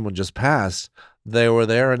someone just passed, they were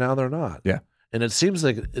there and now they're not. Yeah. And it seemed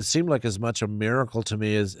like as much a miracle to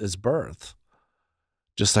me as birth.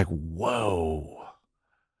 Just like, whoa.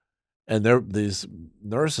 And these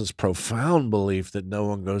nurses' profound belief that no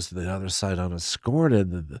one goes to the other side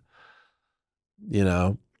unescorted,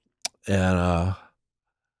 and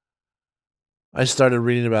I started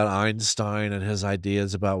reading about Einstein and his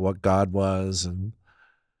ideas about what God was. And,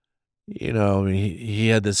 he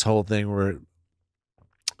had this whole thing where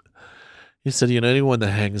he said, anyone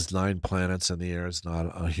that hangs 9 planets in the air is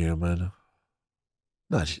not a human.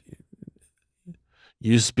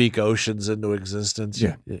 You speak oceans into existence.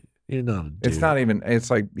 Yeah. You're not a dude. It's not even, it's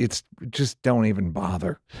like, it's just don't even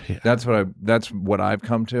bother. Yeah. That's what I've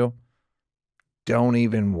come to. Don't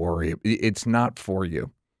even worry. It's not for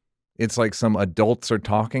you. It's like some adults are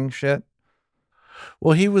talking shit.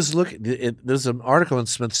 Well, he was looking, there's an article in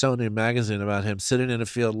Smithsonian Magazine about him sitting in a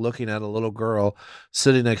field looking at a little girl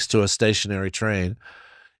sitting next to a stationary train.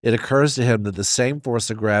 It occurs to him that the same force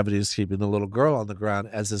of gravity is keeping the little girl on the ground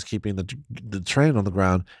as is keeping the train on the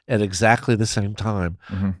ground at exactly the same time,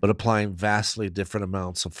 but applying vastly different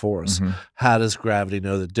amounts of force. How does gravity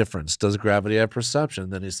know the difference? Does gravity have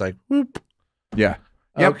perception? Then he's like, whoop. Yeah.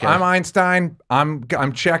 Yep, Okay. I'm Einstein.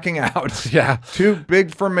 I'm checking out. Yeah. Too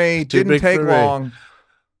big for me. Too Didn't big take for me. long.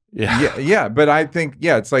 Yeah. Yeah. But I think,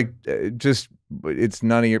 it's like it's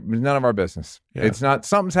none of our business. Yeah. It's not,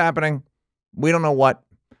 something's happening. We don't know what.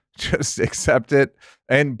 Just accept it.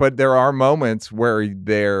 But there are moments where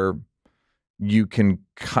you can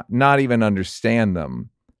not even understand them,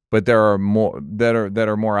 but there are more that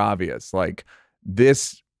are more obvious. Like,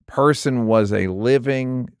 this person was a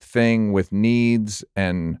living thing with needs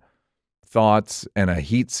and thoughts and a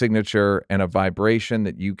heat signature and a vibration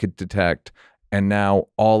that you could detect. And now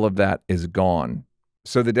all of that is gone.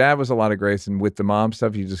 So the dad was a lot of grace. And with the mom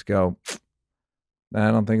stuff, you just go,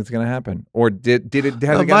 I don't think it's going to happen. Or has it gotten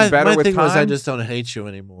better with time? My thing was, I just don't hate you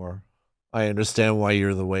anymore. I understand why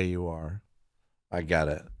you're the way you are. I get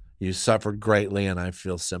it. You suffered greatly, and I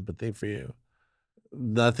feel sympathy for you.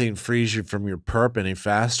 Nothing frees you from your perp any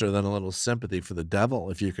faster than a little sympathy for the devil,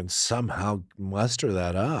 if you can somehow muster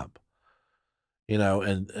that up.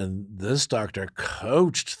 And this doctor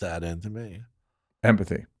coached that into me.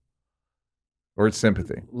 Empathy. Or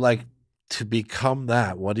sympathy. Like, to become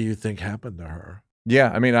that, what do you think happened to her?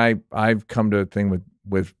 Yeah, I mean, I've come to a thing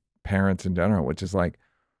with parents in general, which is like,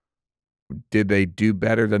 did they do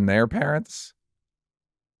better than their parents?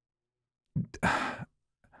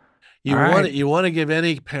 You want to give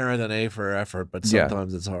any parent an A for effort, but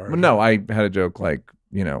sometimes it's hard. Well, no, I had a joke like,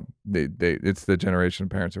 it's the generation of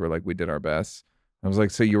parents who were like, we did our best. I was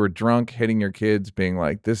like, so you were drunk, hitting your kids, being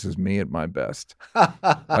like, this is me at my best.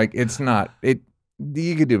 Like, it's not it.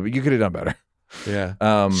 You could have done better.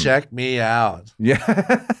 Yeah. Check me out.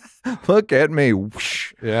 Yeah. Look at me.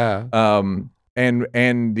 Whoosh. Yeah.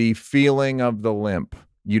 And the feeling of the limp,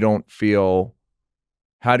 you don't feel.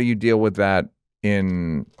 How do you deal with that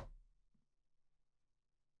in,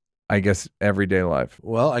 I guess, everyday life?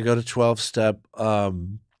 Well, I go to 12-step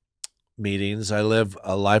meetings. I live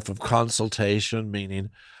a life of consultation,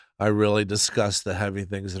 meaning I really discuss the heavy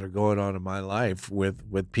things that are going on in my life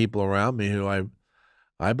with people around me who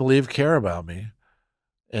I believe care about me.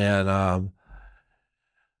 And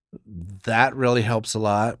that really helps a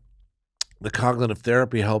lot. The cognitive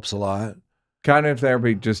therapy helps a lot. Cognitive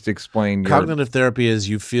therapy, just explain. Cognitive therapy is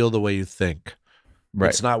you feel the way you think.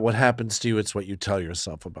 Right. It's not what happens to you. It's what you tell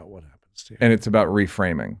yourself about what happens to you. And it's about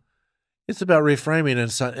reframing. It's about reframing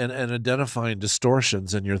and identifying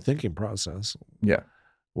distortions in your thinking process. Yeah.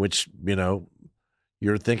 Which,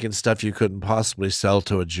 you're thinking stuff you couldn't possibly sell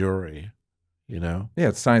to a jury, Yeah,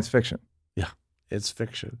 it's science fiction. Yeah, it's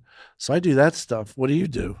fiction. So I do that stuff. What do you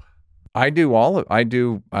do? I do all of I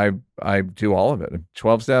do all of it.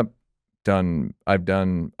 12-step. I've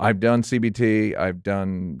done CBT, I've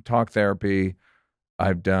done talk therapy,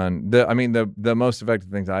 I've done the most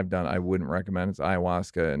effective things I've done I wouldn't recommend. It's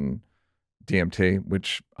ayahuasca and DMT,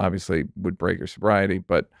 which obviously would break your sobriety,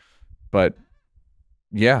 but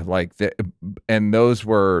yeah, like and those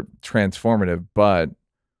were transformative, but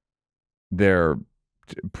they're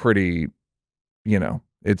pretty,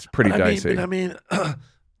 it's pretty dicey. I mean,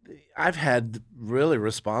 I've had really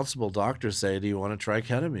responsible doctors say, "Do you want to try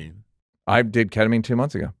ketamine?" I did ketamine 2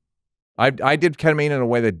 months ago. I did ketamine in a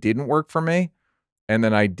way that didn't work for me, and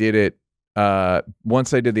then I did it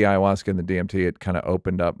once I did the ayahuasca and the DMT. It kind of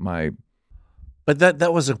opened up my. But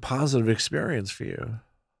that was a positive experience for you.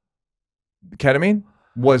 Ketamine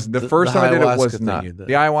was the first time I did it was not. The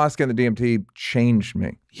ayahuasca and the DMT changed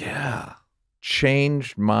me. Yeah,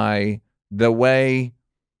 changed the way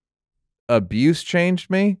abuse changed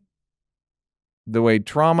me, the way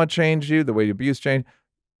trauma changed you, the way abuse changed.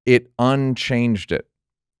 It unchanged it,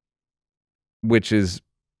 which is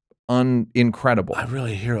incredible. I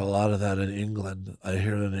really hear a lot of that in England. I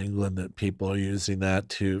hear in England that people are using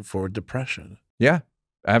that for depression. Yeah,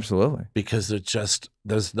 absolutely. Because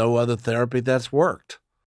there's no other therapy that's worked.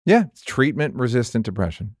 Yeah, it's treatment-resistant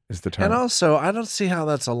depression is the term. And also, I don't see how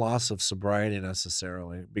that's a loss of sobriety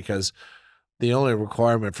necessarily, because the only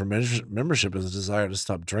requirement for membership is a desire to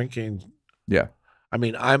stop drinking. Yeah. I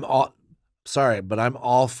mean, I'm all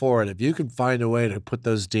for it. If you can find a way to put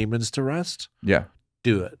those demons to rest, yeah,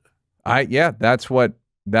 do it. That's what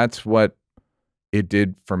it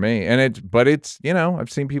did for me. And it's,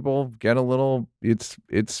 I've seen people get a little, it's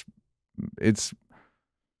a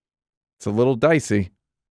little dicey.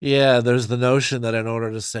 Yeah, there's the notion that in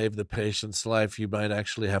order to save the patient's life, you might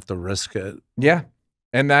actually have to risk it. Yeah.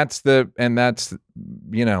 And that's, I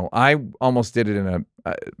almost did it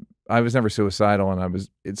I was never suicidal, and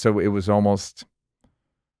it was almost,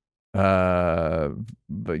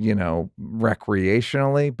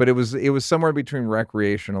 recreationally, but it was somewhere between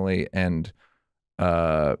recreationally and,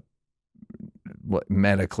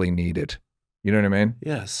 medically needed. You know what I mean?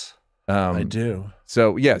 Yes, I do.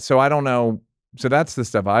 So yeah, so I don't know. So that's the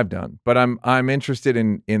stuff I've done, but I'm interested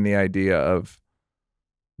in the idea of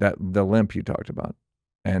the limp you talked about,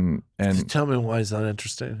 and tell me why is that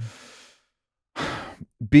interesting?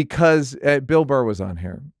 Because Bill Burr was on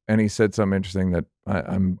here and he said something interesting that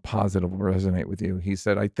I'm positive will resonate with you. He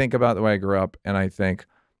said, I think about the way I grew up and I think,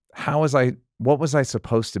 what was I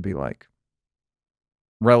supposed to be like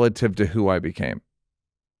relative to who I became?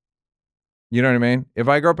 You know what I mean? If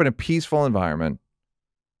I grew up in a peaceful environment,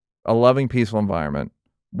 a loving, peaceful environment,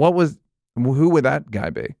 who would that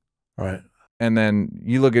guy be? Right. And then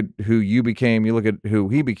you look at who you became, you look at who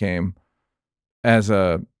he became as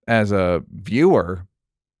a viewer,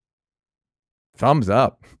 thumbs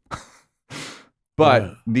up. But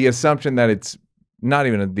right. The assumption that it's not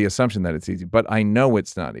even the assumption that it's easy, but I know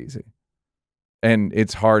it's not easy. And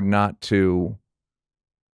it's hard not to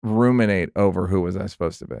ruminate over who was I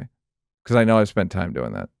supposed to be. Because I know I've spent time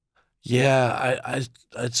doing that. Yeah,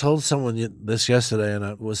 I told someone this yesterday, and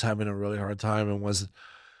I was having a really hard time and wasn't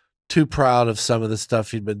too proud of some of the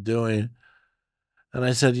stuff he'd been doing. And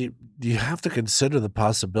I said, you have to consider the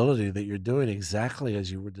possibility that you're doing exactly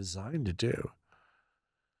as you were designed to do.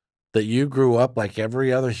 That you grew up like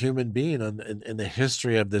every other human being in the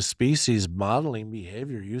history of this species, modeling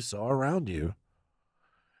behavior you saw around you.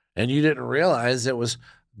 And you didn't realize it was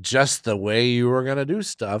just the way you were going to do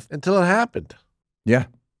stuff until it happened. Yeah.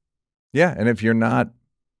 Yeah. And if you're not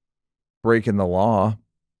breaking the law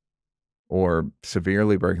or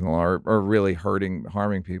severely breaking the law or really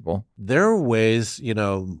harming people. There are ways,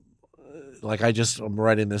 like I'm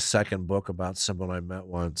writing this second book about someone I met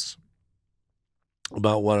once,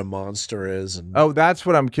 about what a monster is. And that's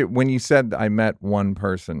what when you said I met one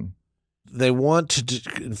person. They want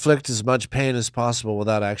to inflict as much pain as possible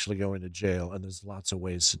without actually going to jail. And there's lots of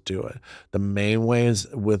ways to do it. The main way is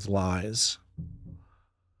with lies.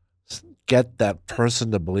 Get that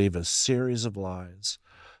person to believe a series of lies,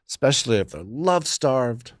 especially if they're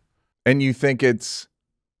love-starved. And you think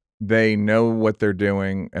they know what they're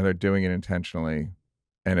doing and they're doing it intentionally.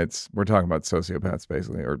 And we're talking about sociopaths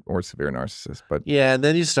basically, or severe narcissists. But yeah, and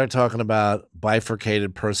then you start talking about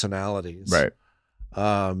bifurcated personalities. Right.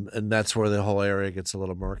 And that's where the whole area gets a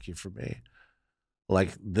little murky for me.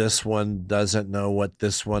 Like this one doesn't know what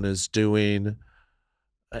this one is doing.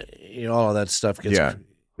 All of that stuff gets... Yeah.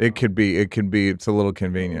 It could be, it's a little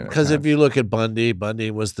convenient. Because if you look at Bundy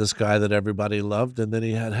was this guy that everybody loved, and then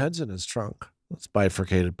he had heads in his trunk. That's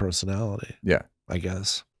bifurcated personality. Yeah. I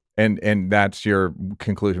guess. And that's your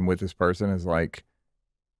conclusion with this person is like,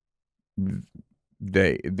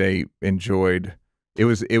 they enjoyed, it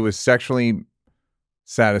was sexually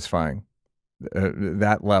satisfying,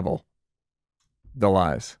 that level, the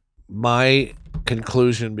lies. My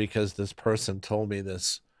conclusion, because this person told me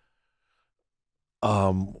this,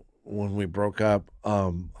 when we broke up,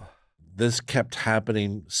 this kept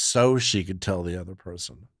happening so she could tell the other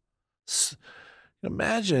person.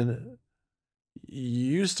 Imagine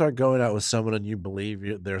you start going out with someone and you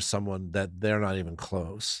believe there's someone that they're not even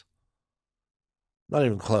close. Not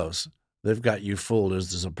even close. They've got you fooled.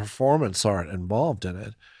 There's a performance art involved in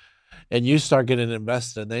it. And you start getting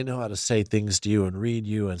invested, and they know how to say things to you and read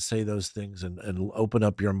you and say those things and open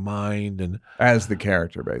up your mind. And as the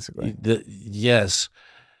character, basically. Yes.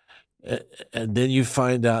 And then you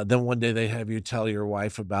find out, then one day they have you tell your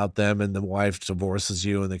wife about them, and the wife divorces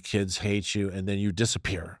you and the kids hate you, and then you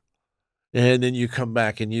disappear. And then you come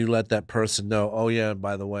back and you let that person know, oh yeah, and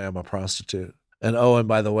by the way, I'm a prostitute. And oh, and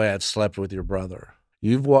by the way, I've slept with your brother.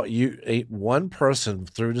 One person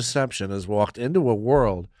through deception has walked into a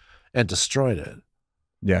world and destroyed it.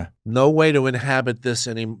 Yeah. No way to inhabit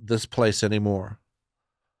this place anymore.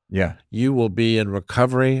 Yeah. You will be in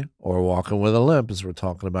recovery or walking with a limp, as we're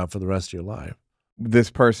talking about, for the rest of your life. This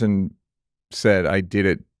person said, I did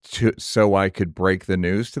it so I could break the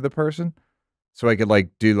news to the person. So I could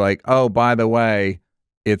do oh, by the way,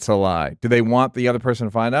 it's a lie. Do they want the other person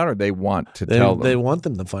to find out, or they want to tell them? They want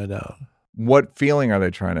them to find out. What feeling are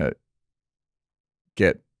they trying to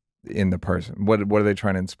get in the person? What are they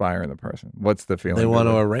trying to inspire in the person? What's the feeling? They want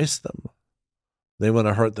to erase them. They want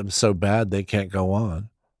to hurt them so bad they can't go on.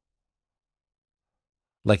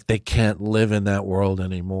 Like they can't live in that world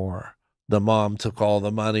anymore. The mom took all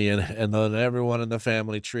the money, and then everyone in the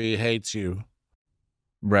family tree hates you.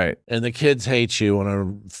 Right. And the kids hate you and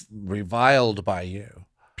are reviled by you.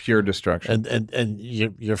 Pure destruction. And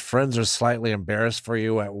your friends are slightly embarrassed for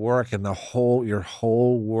you at work, and your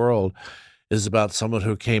whole world is about someone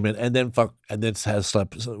who came in and then has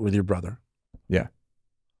slept with your brother. Yeah.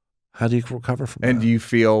 How do you recover from that? And do you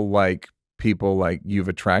feel like you've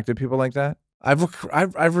attracted people like that?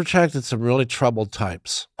 I've attracted some really troubled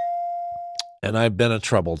types, and I've been a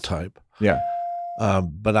troubled type. Yeah.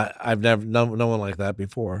 But I've never no one like that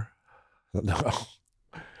before. No.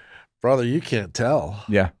 Brother, you can't tell.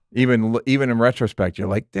 Yeah. Even in retrospect, you're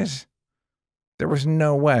like, there was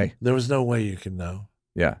no way. There was no way you can know.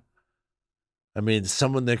 Yeah. I mean,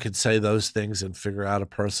 someone that could say those things and figure out a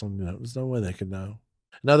person, there's no way they could know.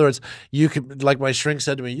 In other words, you could, like my shrink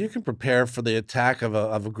said to me, you can prepare for the attack of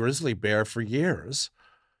a grizzly bear for years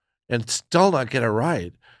and still not get it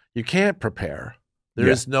right. You can't prepare. There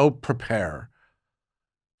is no prepare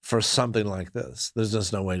for something like this. There's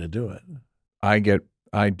just no way to do it.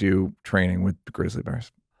 I do training with grizzly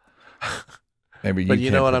bears. Maybe but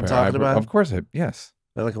you know what prepare. I'm talking about? Of course, yes.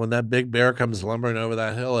 Like when that big bear comes lumbering over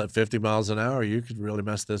that hill at 50 miles an hour, you could really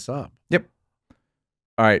mess this up. Yep.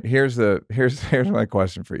 All right. Here's my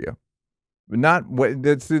question for you.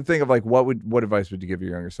 That's the thing of what advice would you give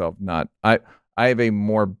your younger self? I have a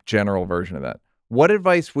more general version of that. What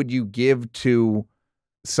advice would you give to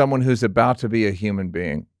someone who's about to be a human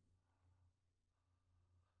being?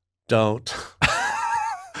 Don't.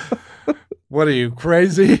 What are you,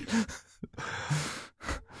 crazy?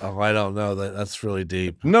 Oh, I don't know. That's really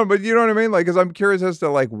deep. No, but you know what I mean? Because I'm curious as to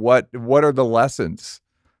what are the lessons?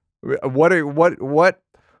 What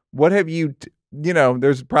have you,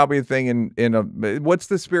 there's probably a thing what's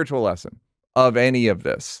the spiritual lesson of any of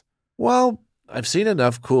this? Well, I've seen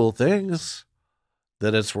enough cool things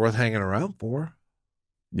that it's worth hanging around for.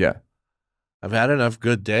 Yeah. I've had enough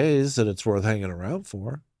good days that it's worth hanging around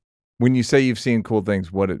for. When you say you've seen cool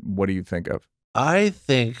things, what do you think of? I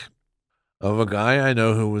think of a guy I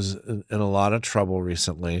know who was in a lot of trouble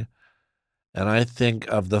recently, and I think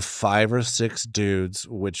of the 5 or 6 dudes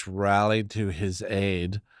which rallied to his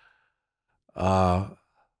aid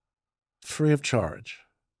free of charge.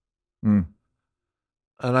 Mm.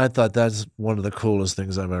 And I thought that's one of the coolest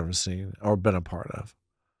things I've ever seen or been a part of.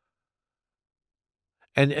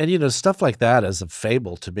 And stuff like that is a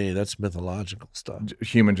fable to me. That's mythological stuff.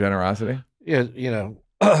 Human generosity? Yeah,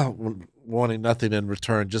 wanting nothing in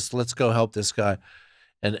return. Just let's go help this guy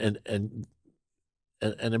and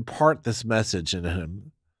impart this message in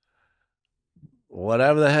him.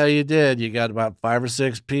 Whatever the hell you did, you got about 5 or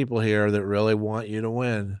 6 people here that really want you to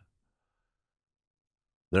win.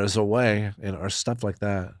 There's a way, or stuff like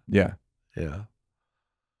that. Yeah. Yeah.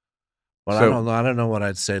 But I don't know what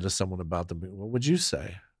I'd say to someone about them. What would you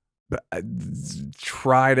say?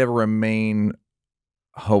 Try to remain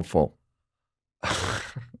hopeful.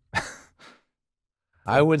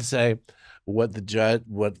 I would say what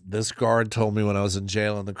this guard told me when I was in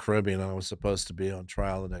jail in the Caribbean and I was supposed to be on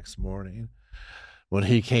trial the next morning. When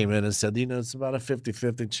he came in and said, it's about a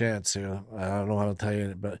 50-50 chance. I don't know how to tell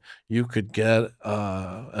you, but you could get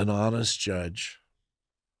an honest judge.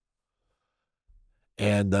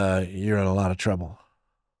 And you're in a lot of trouble.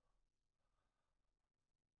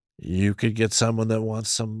 You could get someone that wants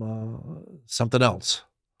something else,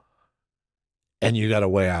 and you got a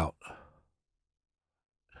way out.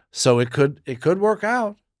 So it could work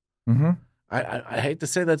out. Mm-hmm. I hate to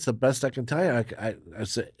say that's the best I can tell you.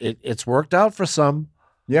 It's worked out for some.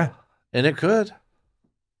 Yeah. And it could.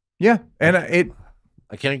 Yeah. And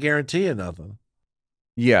I can't guarantee you nothing.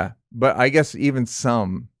 Yeah. But I guess even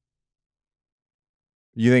some,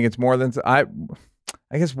 you think it's more than, I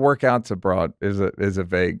guess workout's abroad is a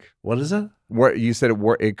vague. What is it? What you said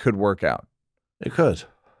it could work out. It could.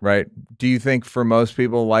 Right. Do you think for most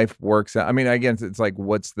people life works out? I mean, again, it's like,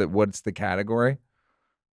 what's the category?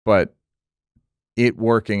 But it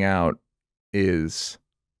working out is,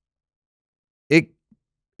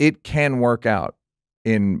 it can work out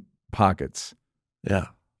in pockets. Yeah.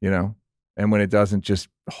 You know, and when it doesn't, just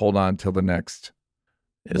hold on till the next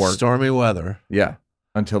It's stormy weather. Yeah.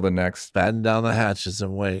 Until the next. Batten down the hatches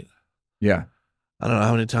and wait. Yeah. I don't know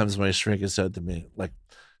how many times my shrink has said to me, like,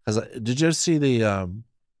 did you ever see the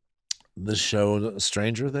show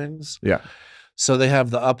Stranger Things? Yeah. So they have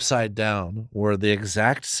the upside down, where the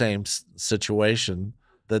exact same situation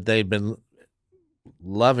that they've been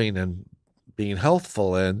loving and being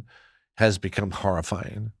healthful in has become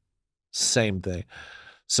horrifying. Same thing.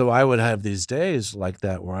 So I would have these days like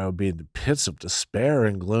that where I would be in the pits of despair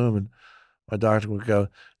and gloom, and my doctor would go,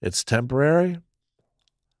 "It's temporary.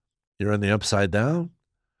 You're in the upside down.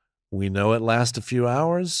 We know it lasts a few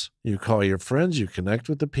hours. You call your friends, you connect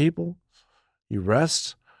with the people, you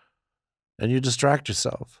rest, and you distract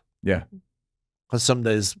yourself." Yeah. Because some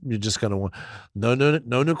days you're just going to want, no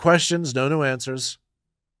new questions, no new answers.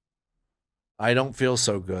 I don't feel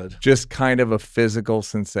so good. Just kind of a physical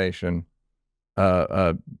sensation.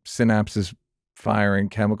 Synapses firing,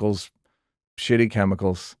 chemicals, shitty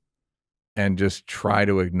chemicals, and just try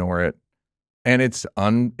to ignore it. And it's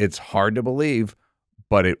hard to believe,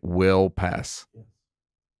 but it will pass.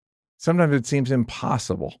 Sometimes it seems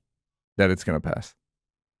impossible that it's going to pass.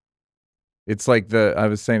 It's like I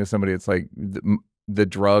was saying to somebody, it's like the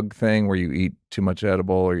drug thing where you eat too much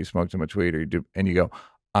edible or you smoke too much weed and you go,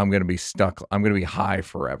 I'm going to be stuck. I'm going to be high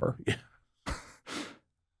forever.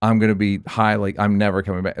 I'm going to be high. Like I'm never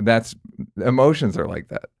coming back. Emotions are like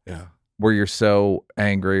that. Yeah. Where you're so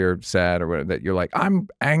angry or sad or whatever that you're like, I'm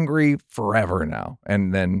angry forever now.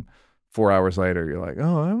 And then 4 hours later, you're like,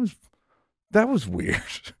 oh, that was weird.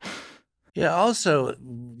 Yeah. Also,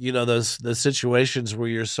 those situations where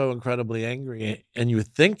you're so incredibly angry and you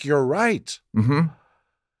think you're right. Mm-hmm.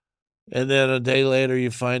 And then a day later, you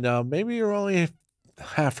find out maybe you're only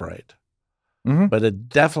half right. Mm-hmm. But it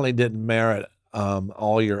definitely didn't merit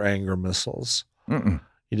all your anger missiles. Mm-mm.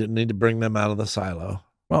 You didn't need to bring them out of the silo.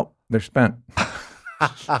 Well, they're spent.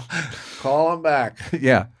 Call them back.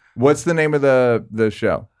 Yeah. What's the name of the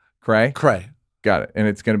show? Cray? Cray. Got it. And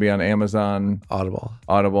it's going to be on Amazon. Audible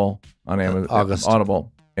on Amazon. August.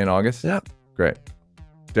 Audible in August? Yeah. Great.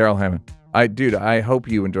 Darrell Hammond. I hope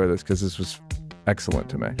you enjoy this because this was excellent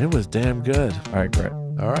to me. It was damn good. All right, great.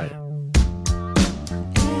 All right.